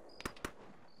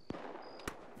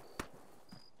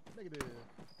though. Negative.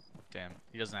 Damn,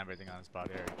 he doesn't have everything on his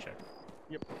body. I already checked.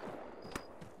 Yep.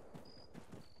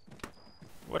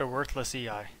 What a worthless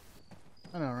EI.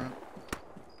 I know, right?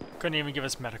 Couldn't even give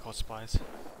us medical supplies.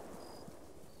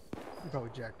 probably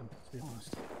jacked him, to be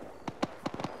honest.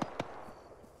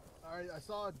 Alright, I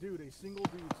saw a dude, a single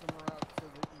dude somewhere out to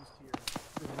the east here.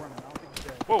 He's running. I don't think he's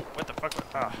dead. Whoa, what the fuck?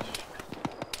 Ah.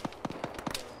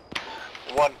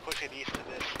 One pushing east to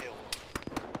this hill.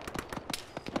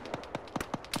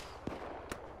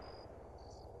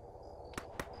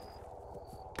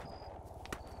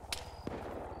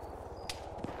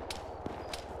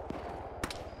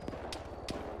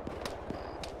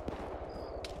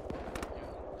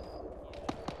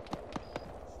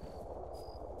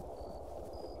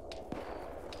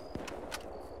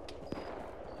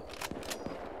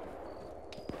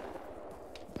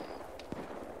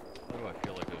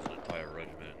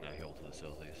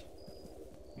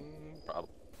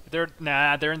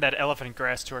 They're in that elephant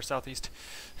grass to our southeast.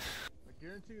 I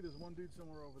guarantee you there's one dude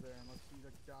somewhere over there, unless he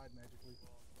like died magically.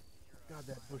 God,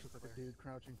 that bush looks like a dude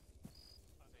crouching.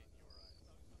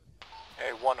 Hey,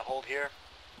 one, hold here.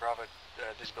 Bravo,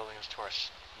 these buildings to our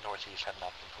northeast have not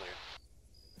been cleared.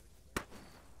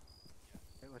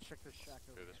 Hey, let's check this shack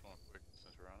over Do this one quick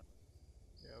since we're on it.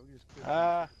 Yeah, we just cleared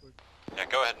quick. Yeah,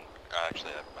 go ahead and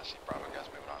actually, I see Bravo guys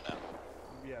moving on now.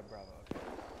 Yeah, Bravo. Okay.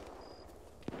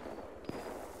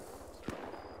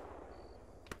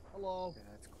 Hello. Yeah,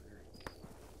 that's clear.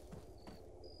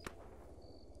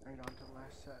 Right on to the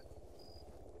last set.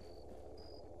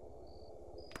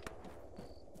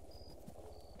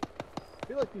 I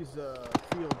feel like these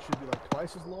fields should be like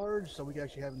twice as large, so we can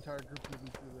actually have entire groups moving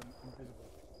through them invisible.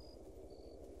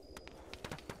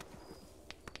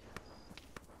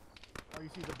 Oh, you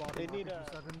see the bottom They of need picture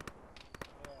a- 7?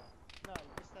 Yeah. No,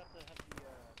 you just have to have the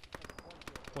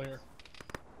cornfield. Clear.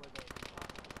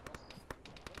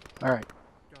 Alright.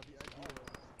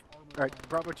 Alright,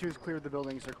 Bravo 2's cleared the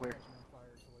buildings, they're clear.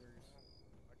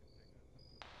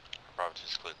 Bravo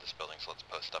 2's cleared this building, so let's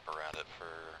post up around it for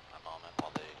a moment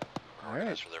while they Alright.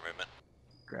 organize for their movement.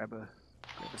 Grab a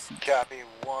seat. Copy,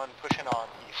 one, pushing on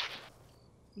east.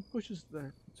 Who pushes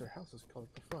their house is called?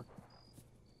 The fuck?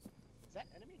 Is that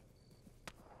enemy?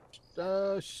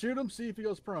 Shoot him, see if he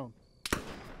goes prone.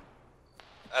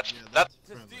 That's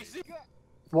DC.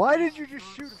 Why did you just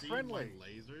shoot friendly?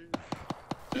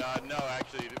 No,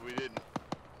 actually, we didn't.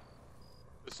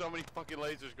 There's so many fucking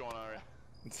lasers going on right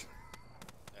now.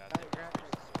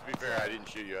 To be fair, I didn't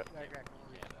shoot you.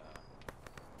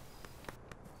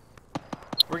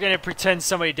 We're gonna pretend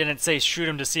somebody didn't say shoot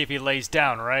him to see if he lays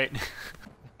down, right?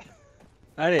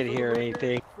 I didn't hear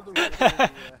anything.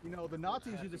 You know, the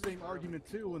Nazis use the same argument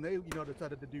too when they,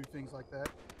 decided to do things like that.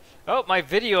 Oh, my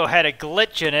video had a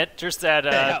glitch in it. Just that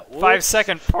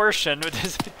 5-second portion with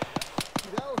this.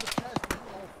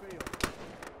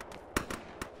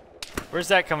 Where's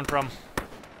that coming from?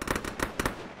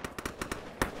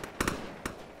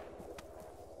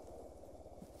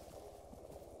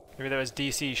 Maybe that was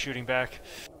DC shooting back.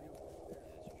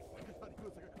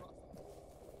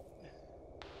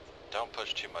 Don't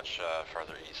push too much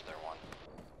farther east there, one.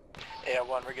 Yeah,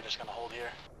 one, we're just gonna hold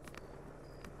here.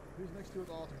 Who's next to it?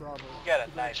 Oh, it's Bravo. We got a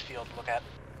nice field to look at. Too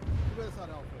bad it's not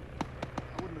Alpha.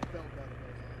 I wouldn't have felt that if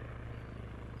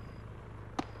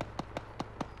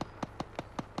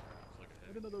I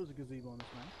didn't know there was a gazebo on this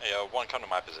map. Hey, one, come to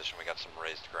my position. We got some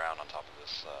raised ground on top of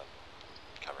this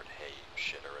covered hay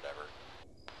shit or whatever.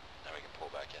 Then we can pull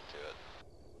back into it.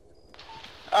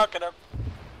 Okay, up.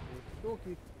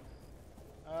 Okay.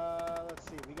 Let's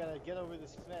see. We gotta get over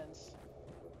this fence,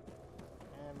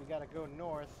 and we gotta go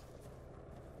north.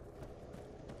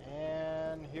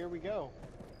 And here we go.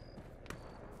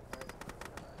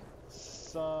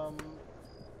 Somebody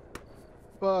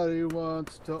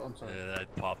wants to. I'm sorry. Yeah,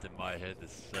 that popped in my head the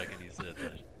second he said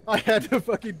that. I had to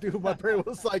fucking do. My brain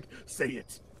was like, say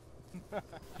it.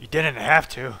 You didn't have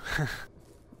to.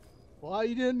 Well,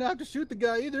 you didn't have to shoot the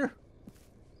guy either.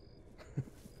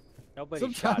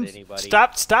 Nobody shot anybody.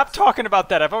 Stop talking about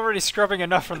that. I've already scrubbing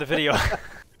enough from the video.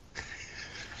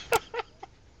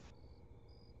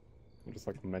 I'm just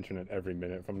like mention it every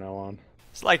minute from now on.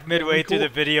 It's like midway through the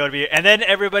video to be, and then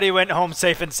everybody went home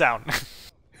safe and sound.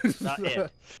 Not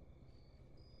it.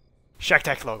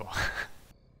 ShackTac logo.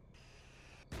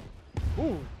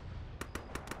 Ooh.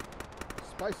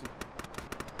 Spicy.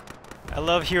 I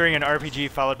love hearing an RPG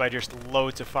followed by just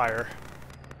loads of fire.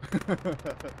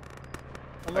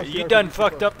 You done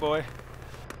fucked up, boy.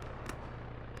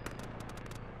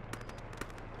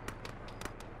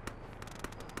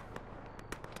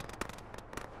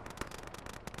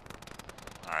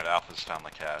 Alright, Alpha's found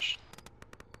the cache.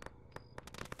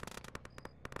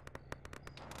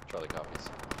 Charlie copies.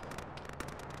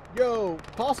 Yo,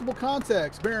 possible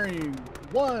contacts bearing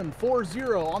 140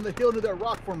 on the hill near that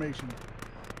rock formation.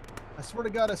 I swear to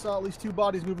God, I saw at least 2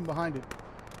 bodies moving behind it.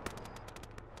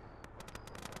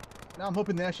 Now I'm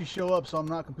hoping they actually show up so I'm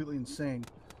not completely insane.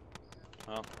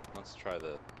 Well, let's try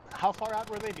that. How far out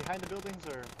were they? Behind the buildings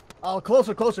or? Oh,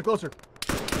 closer, closer, closer.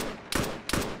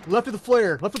 Left of the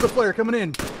flare. Left of the flare coming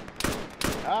in.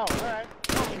 Oh, alright.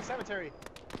 Oh, in the cemetery.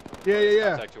 Yeah, yeah, yeah.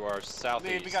 Contact to our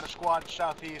southeast. We got a squad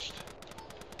southeast.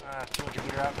 200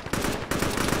 meter out.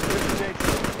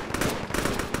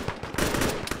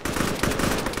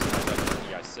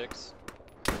 EI-6.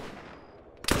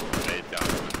 Made down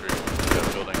from the tree.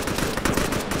 The building.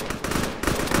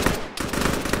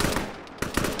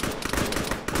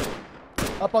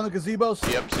 Up on the gazebos.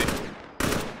 Yep, see.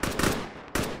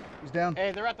 He's down.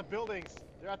 Hey, they're at the buildings.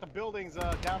 They're at the buildings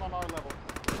down on our level.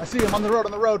 I see him on the road,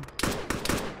 on the road.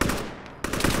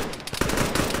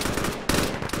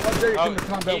 How dare you come to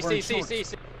combat wearing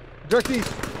shorts. Direct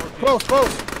east. Close,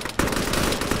 close.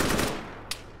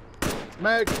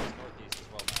 Mag.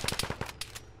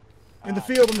 In the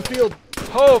field, in the field.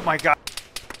 Oh my god.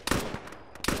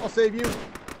 I'll save you.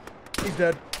 He's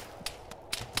dead.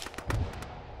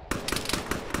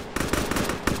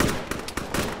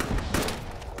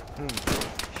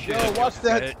 Shit, Yo, watch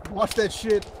that. hit. Watch that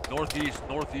shit. Northeast,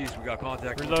 northeast, we got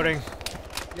contact. Reloading.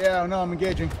 Yeah, no, I'm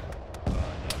engaging.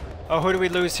 Oh, who do we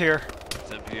lose here? It's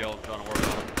MPL, I'm trying to work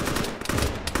on him.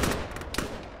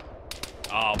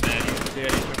 Oh man, he's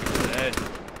dead, he took me to the head.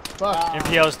 Fuck.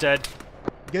 MPL's dead.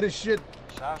 Get his shit.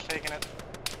 Sounds taking it.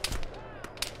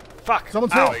 Fuck.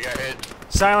 Someone's Ow. hit. Got hit.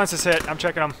 Silence is hit. I'm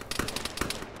checking him.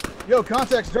 Yo,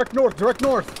 contacts, direct north, direct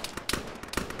north.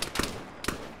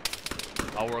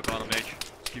 I'll work on him, H.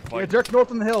 Just keep Yeah, fighting. direct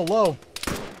north on the hill, low.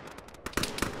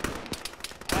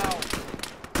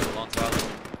 Hold on, silence.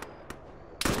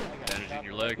 Bandaging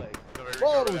your leg.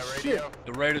 Oh, shit.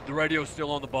 The radio's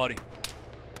still on the body.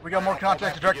 We got more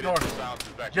contacts direct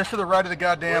north. Just to the right of the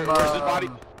goddamn. Where's his body?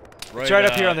 It's right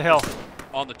up here on the hill.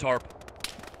 On the tarp.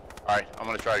 Alright, I'm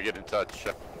gonna try to get in touch.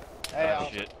 Hey,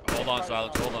 Shit. Hold on,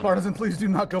 silence, hold on. Partisan, please do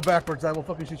not go backwards. I will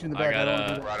fucking shoot you in the back. I don't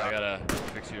wanna do gotta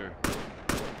fix your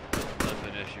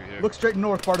limping issue here. that. Look straight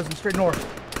north, Partisan, straight north.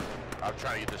 I'm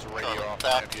trying to get this radio off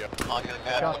back. the On your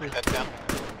head. Copy. Head down.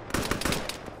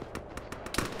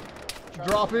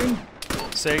 Dropping.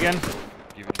 Say again.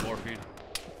 Give you morphine.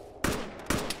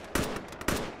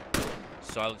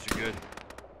 Silence, you're good.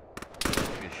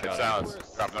 Give me a shot. Silence.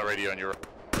 Dropping the radio on your.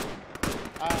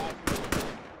 I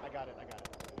got it.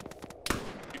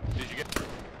 Did you get?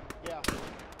 Yeah.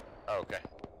 Oh, okay.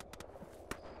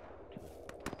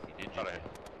 He did Thought I hit.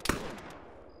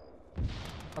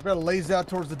 I've got a laze out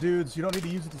towards the dudes. You don't need to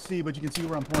use it to see, but you can see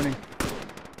where I'm pointing.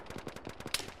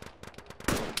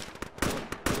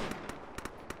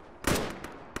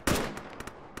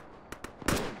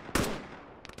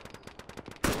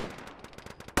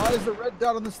 Why is the red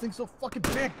dot on this thing so fucking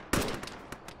big?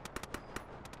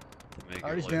 Make Alright,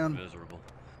 your he's life down. miserable.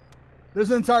 There's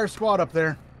an entire squad up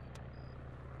there.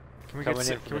 Can we Coming get in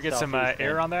some, from can we the get some southeast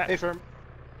air then. on that? Hey, firm.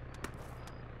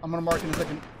 I'm gonna mark in a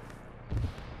second.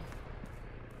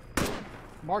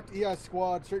 Marked EI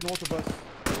squad straight north of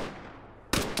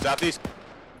us. Southeast.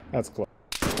 That's close.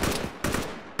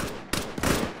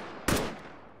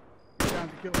 Down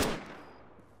to kill him.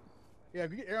 Yeah,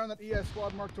 if you get air on that EI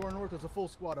squad marked to our north, there's a full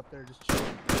squad up there just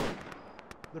chilling.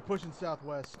 They're pushing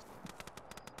southwest.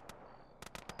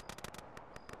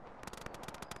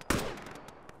 Does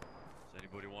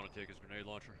anybody want to take his grenade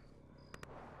launcher?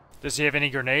 Does he have any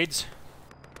grenades?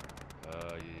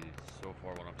 So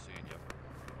far what I'm seeing, yep.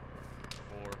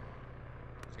 4.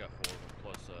 He's got 4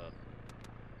 plus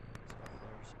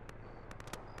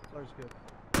Flares good.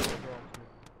 Flares are always good.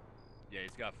 yeah,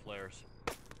 he's got flares.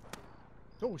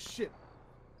 Oh shit.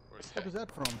 Where's What was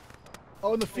that from?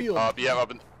 Oh, in the field. Yeah,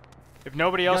 up in. If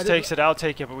nobody else takes it, I'll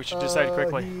take it, but we should decide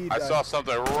quickly. He I died. saw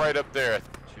something right up there.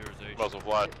 Cheers, H. Muzzle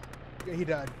flat. Yeah, he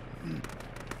died.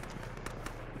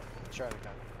 Charlie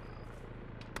got it.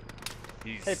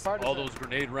 He's Hey, partisan. all those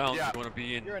grenade rounds Yeah. are going to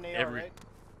be in You're an AR, every right?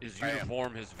 his I am.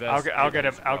 uniform, his vest. I'll get him.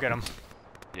 everything's I'll get him.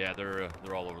 Yeah, they're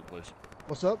all over the place.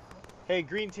 What's up? Hey,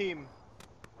 green team.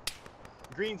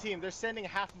 Green team, they're sending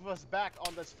half of us back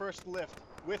on this first lift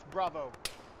with Bravo.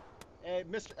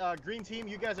 Mr. Green team,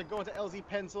 you guys are going to LZ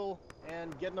Pencil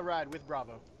and getting the ride with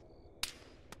Bravo.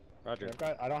 Roger.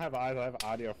 I don't have eyes. I have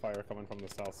audio fire coming from the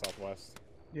southwest.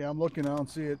 Yeah, I'm looking. I don't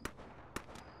see it.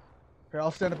 Here,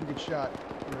 I'll stand up and get shot.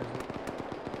 Where is it?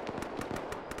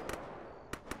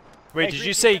 Wait, Hey, did green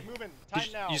you team, say? get moving. Time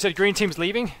now. You said green team's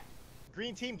leaving?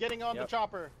 Green team getting on the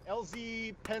chopper.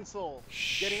 LZ Pencil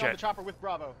getting on the Shit. chopper with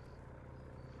Bravo.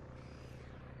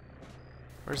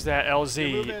 Where's that You're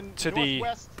LZ moving to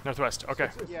northwest. the northwest? Okay.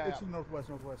 Yeah. It's in northwest.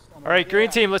 All right, green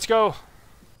team, let's go.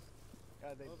 They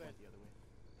went the other way.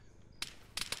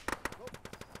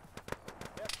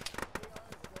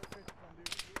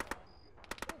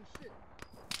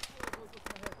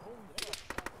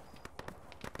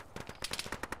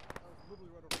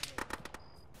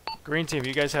 Green team,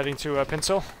 you guys heading to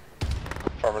Pencil?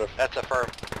 Affirmative. That's a firm.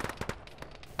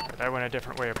 I went a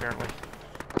different way apparently.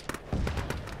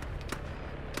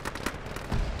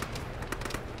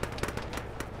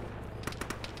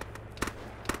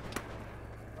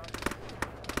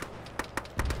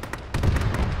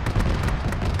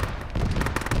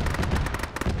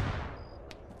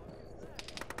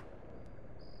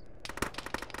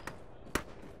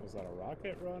 Was that a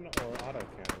rocket run or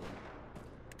autocannon?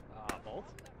 Both.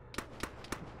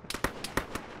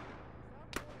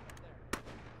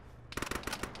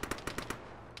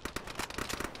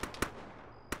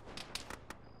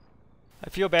 I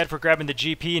feel bad for grabbing the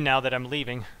GP now that I'm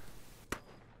leaving.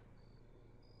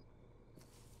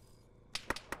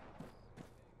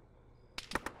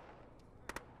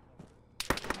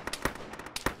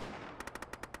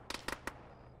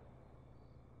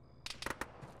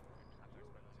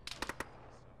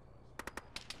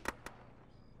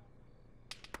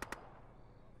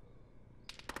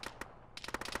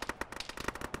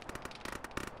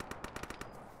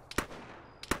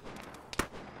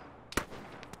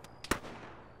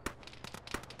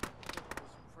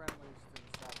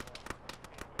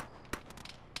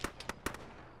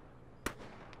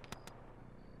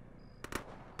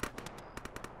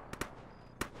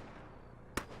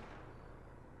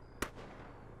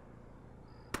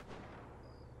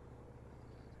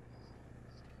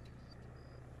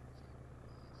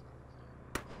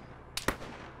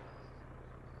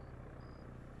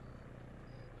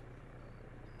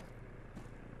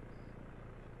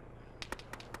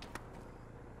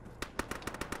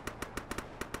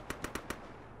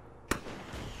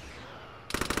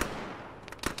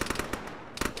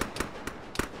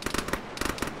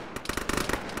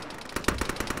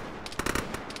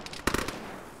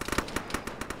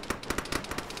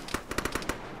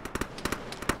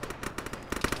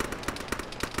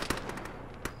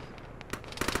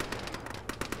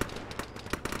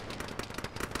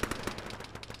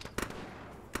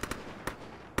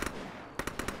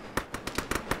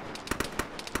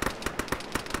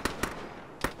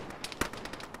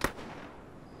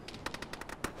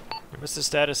 What's the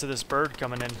status of this bird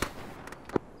coming in?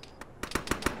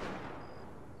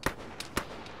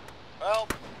 Well,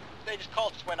 they just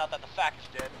called just went out that the fact is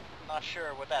dead. Not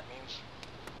sure what that means.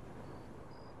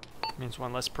 Means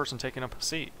one less person taking up a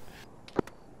seat.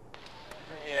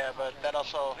 Yeah, but that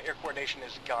also, air coordination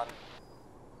is gone.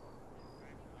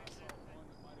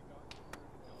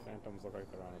 Phantoms look like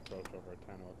they're on approach over at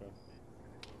Tanoa.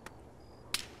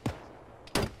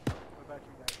 What about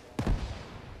you guys?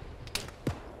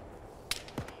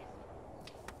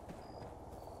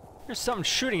 There's something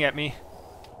shooting at me.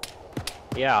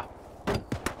 Yeah.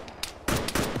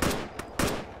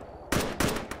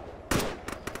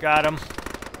 Got him.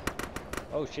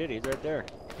 Oh shit, he's right there.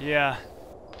 Yeah.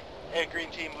 Hey, green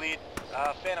team lead.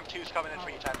 Phantom 2's coming in for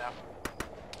your time now.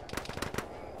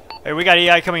 Hey, we got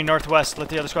EI coming northwest. Let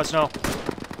the other squads know.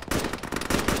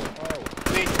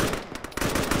 Lead.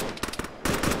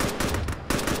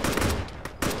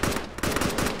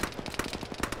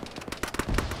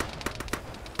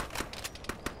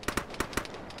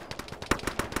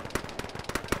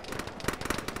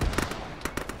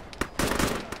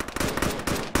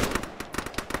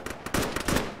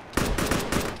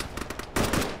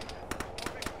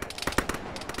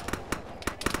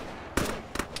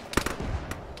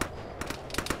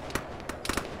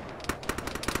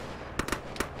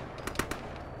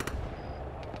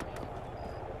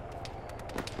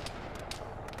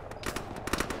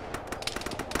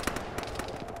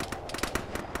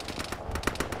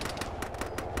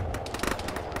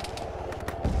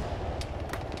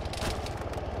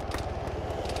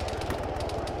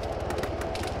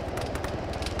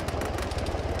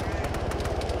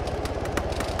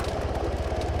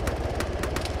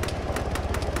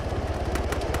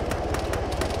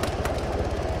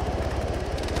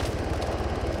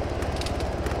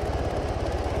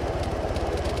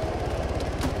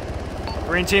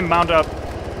 Green team, mount up.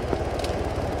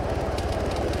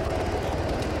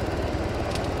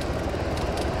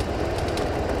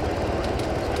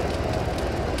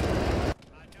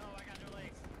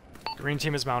 Green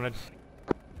team is mounted.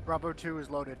 Bravo 2 is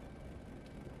loaded.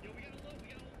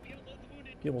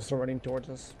 People start running towards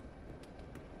us.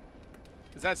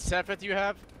 Is that Sefeth you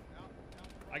have?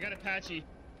 I got Apache.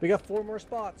 We got 4 more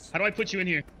spots. How do I put you in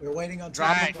here? We're waiting on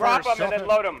Drop him Drop first. him and then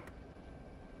load him.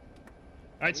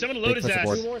 Alright, someone load his ass.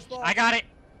 I got it.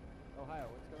 Ohio,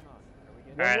 what's going on?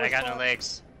 Alright, I got no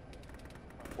legs.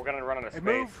 We're gonna run out of Hey,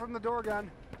 space. move from the door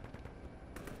gun.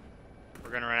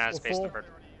 We're gonna run out of space. full.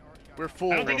 We're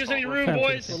full. I don't think there's any room,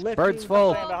 boys. Bird's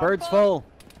full. Bird's full.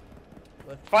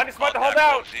 Find a spot to hold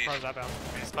out!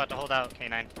 Spot to hold out,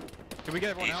 K9. Can we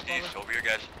get everyone out, East, over here,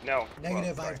 guys. No.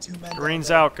 Negative, I have 2 men. Green's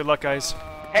out. Good luck, guys.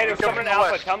 Hey, there's someone in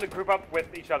Alpha. Tell them to group up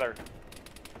with each other.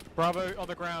 Bravo on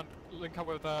the ground. Link up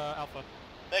with Alpha.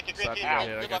 Thank you, Green Team.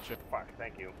 Yeah, I got you. Fuck,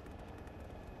 thank you.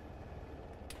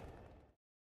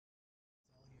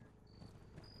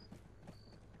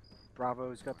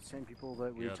 Bravo's got the same people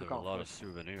that we Yeah, took there are off a lot with. of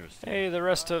souvenirs. Hey, the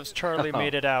rest of Charlie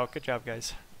made it out. Good job,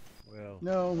 guys. Well,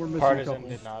 No, we're missing a Partisan couple.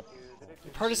 did not.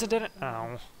 Partisan didn't.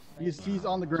 Oh. He's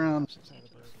on the ground.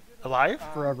 Alive?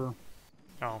 Forever.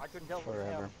 Oh. I couldn't tell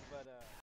Forever.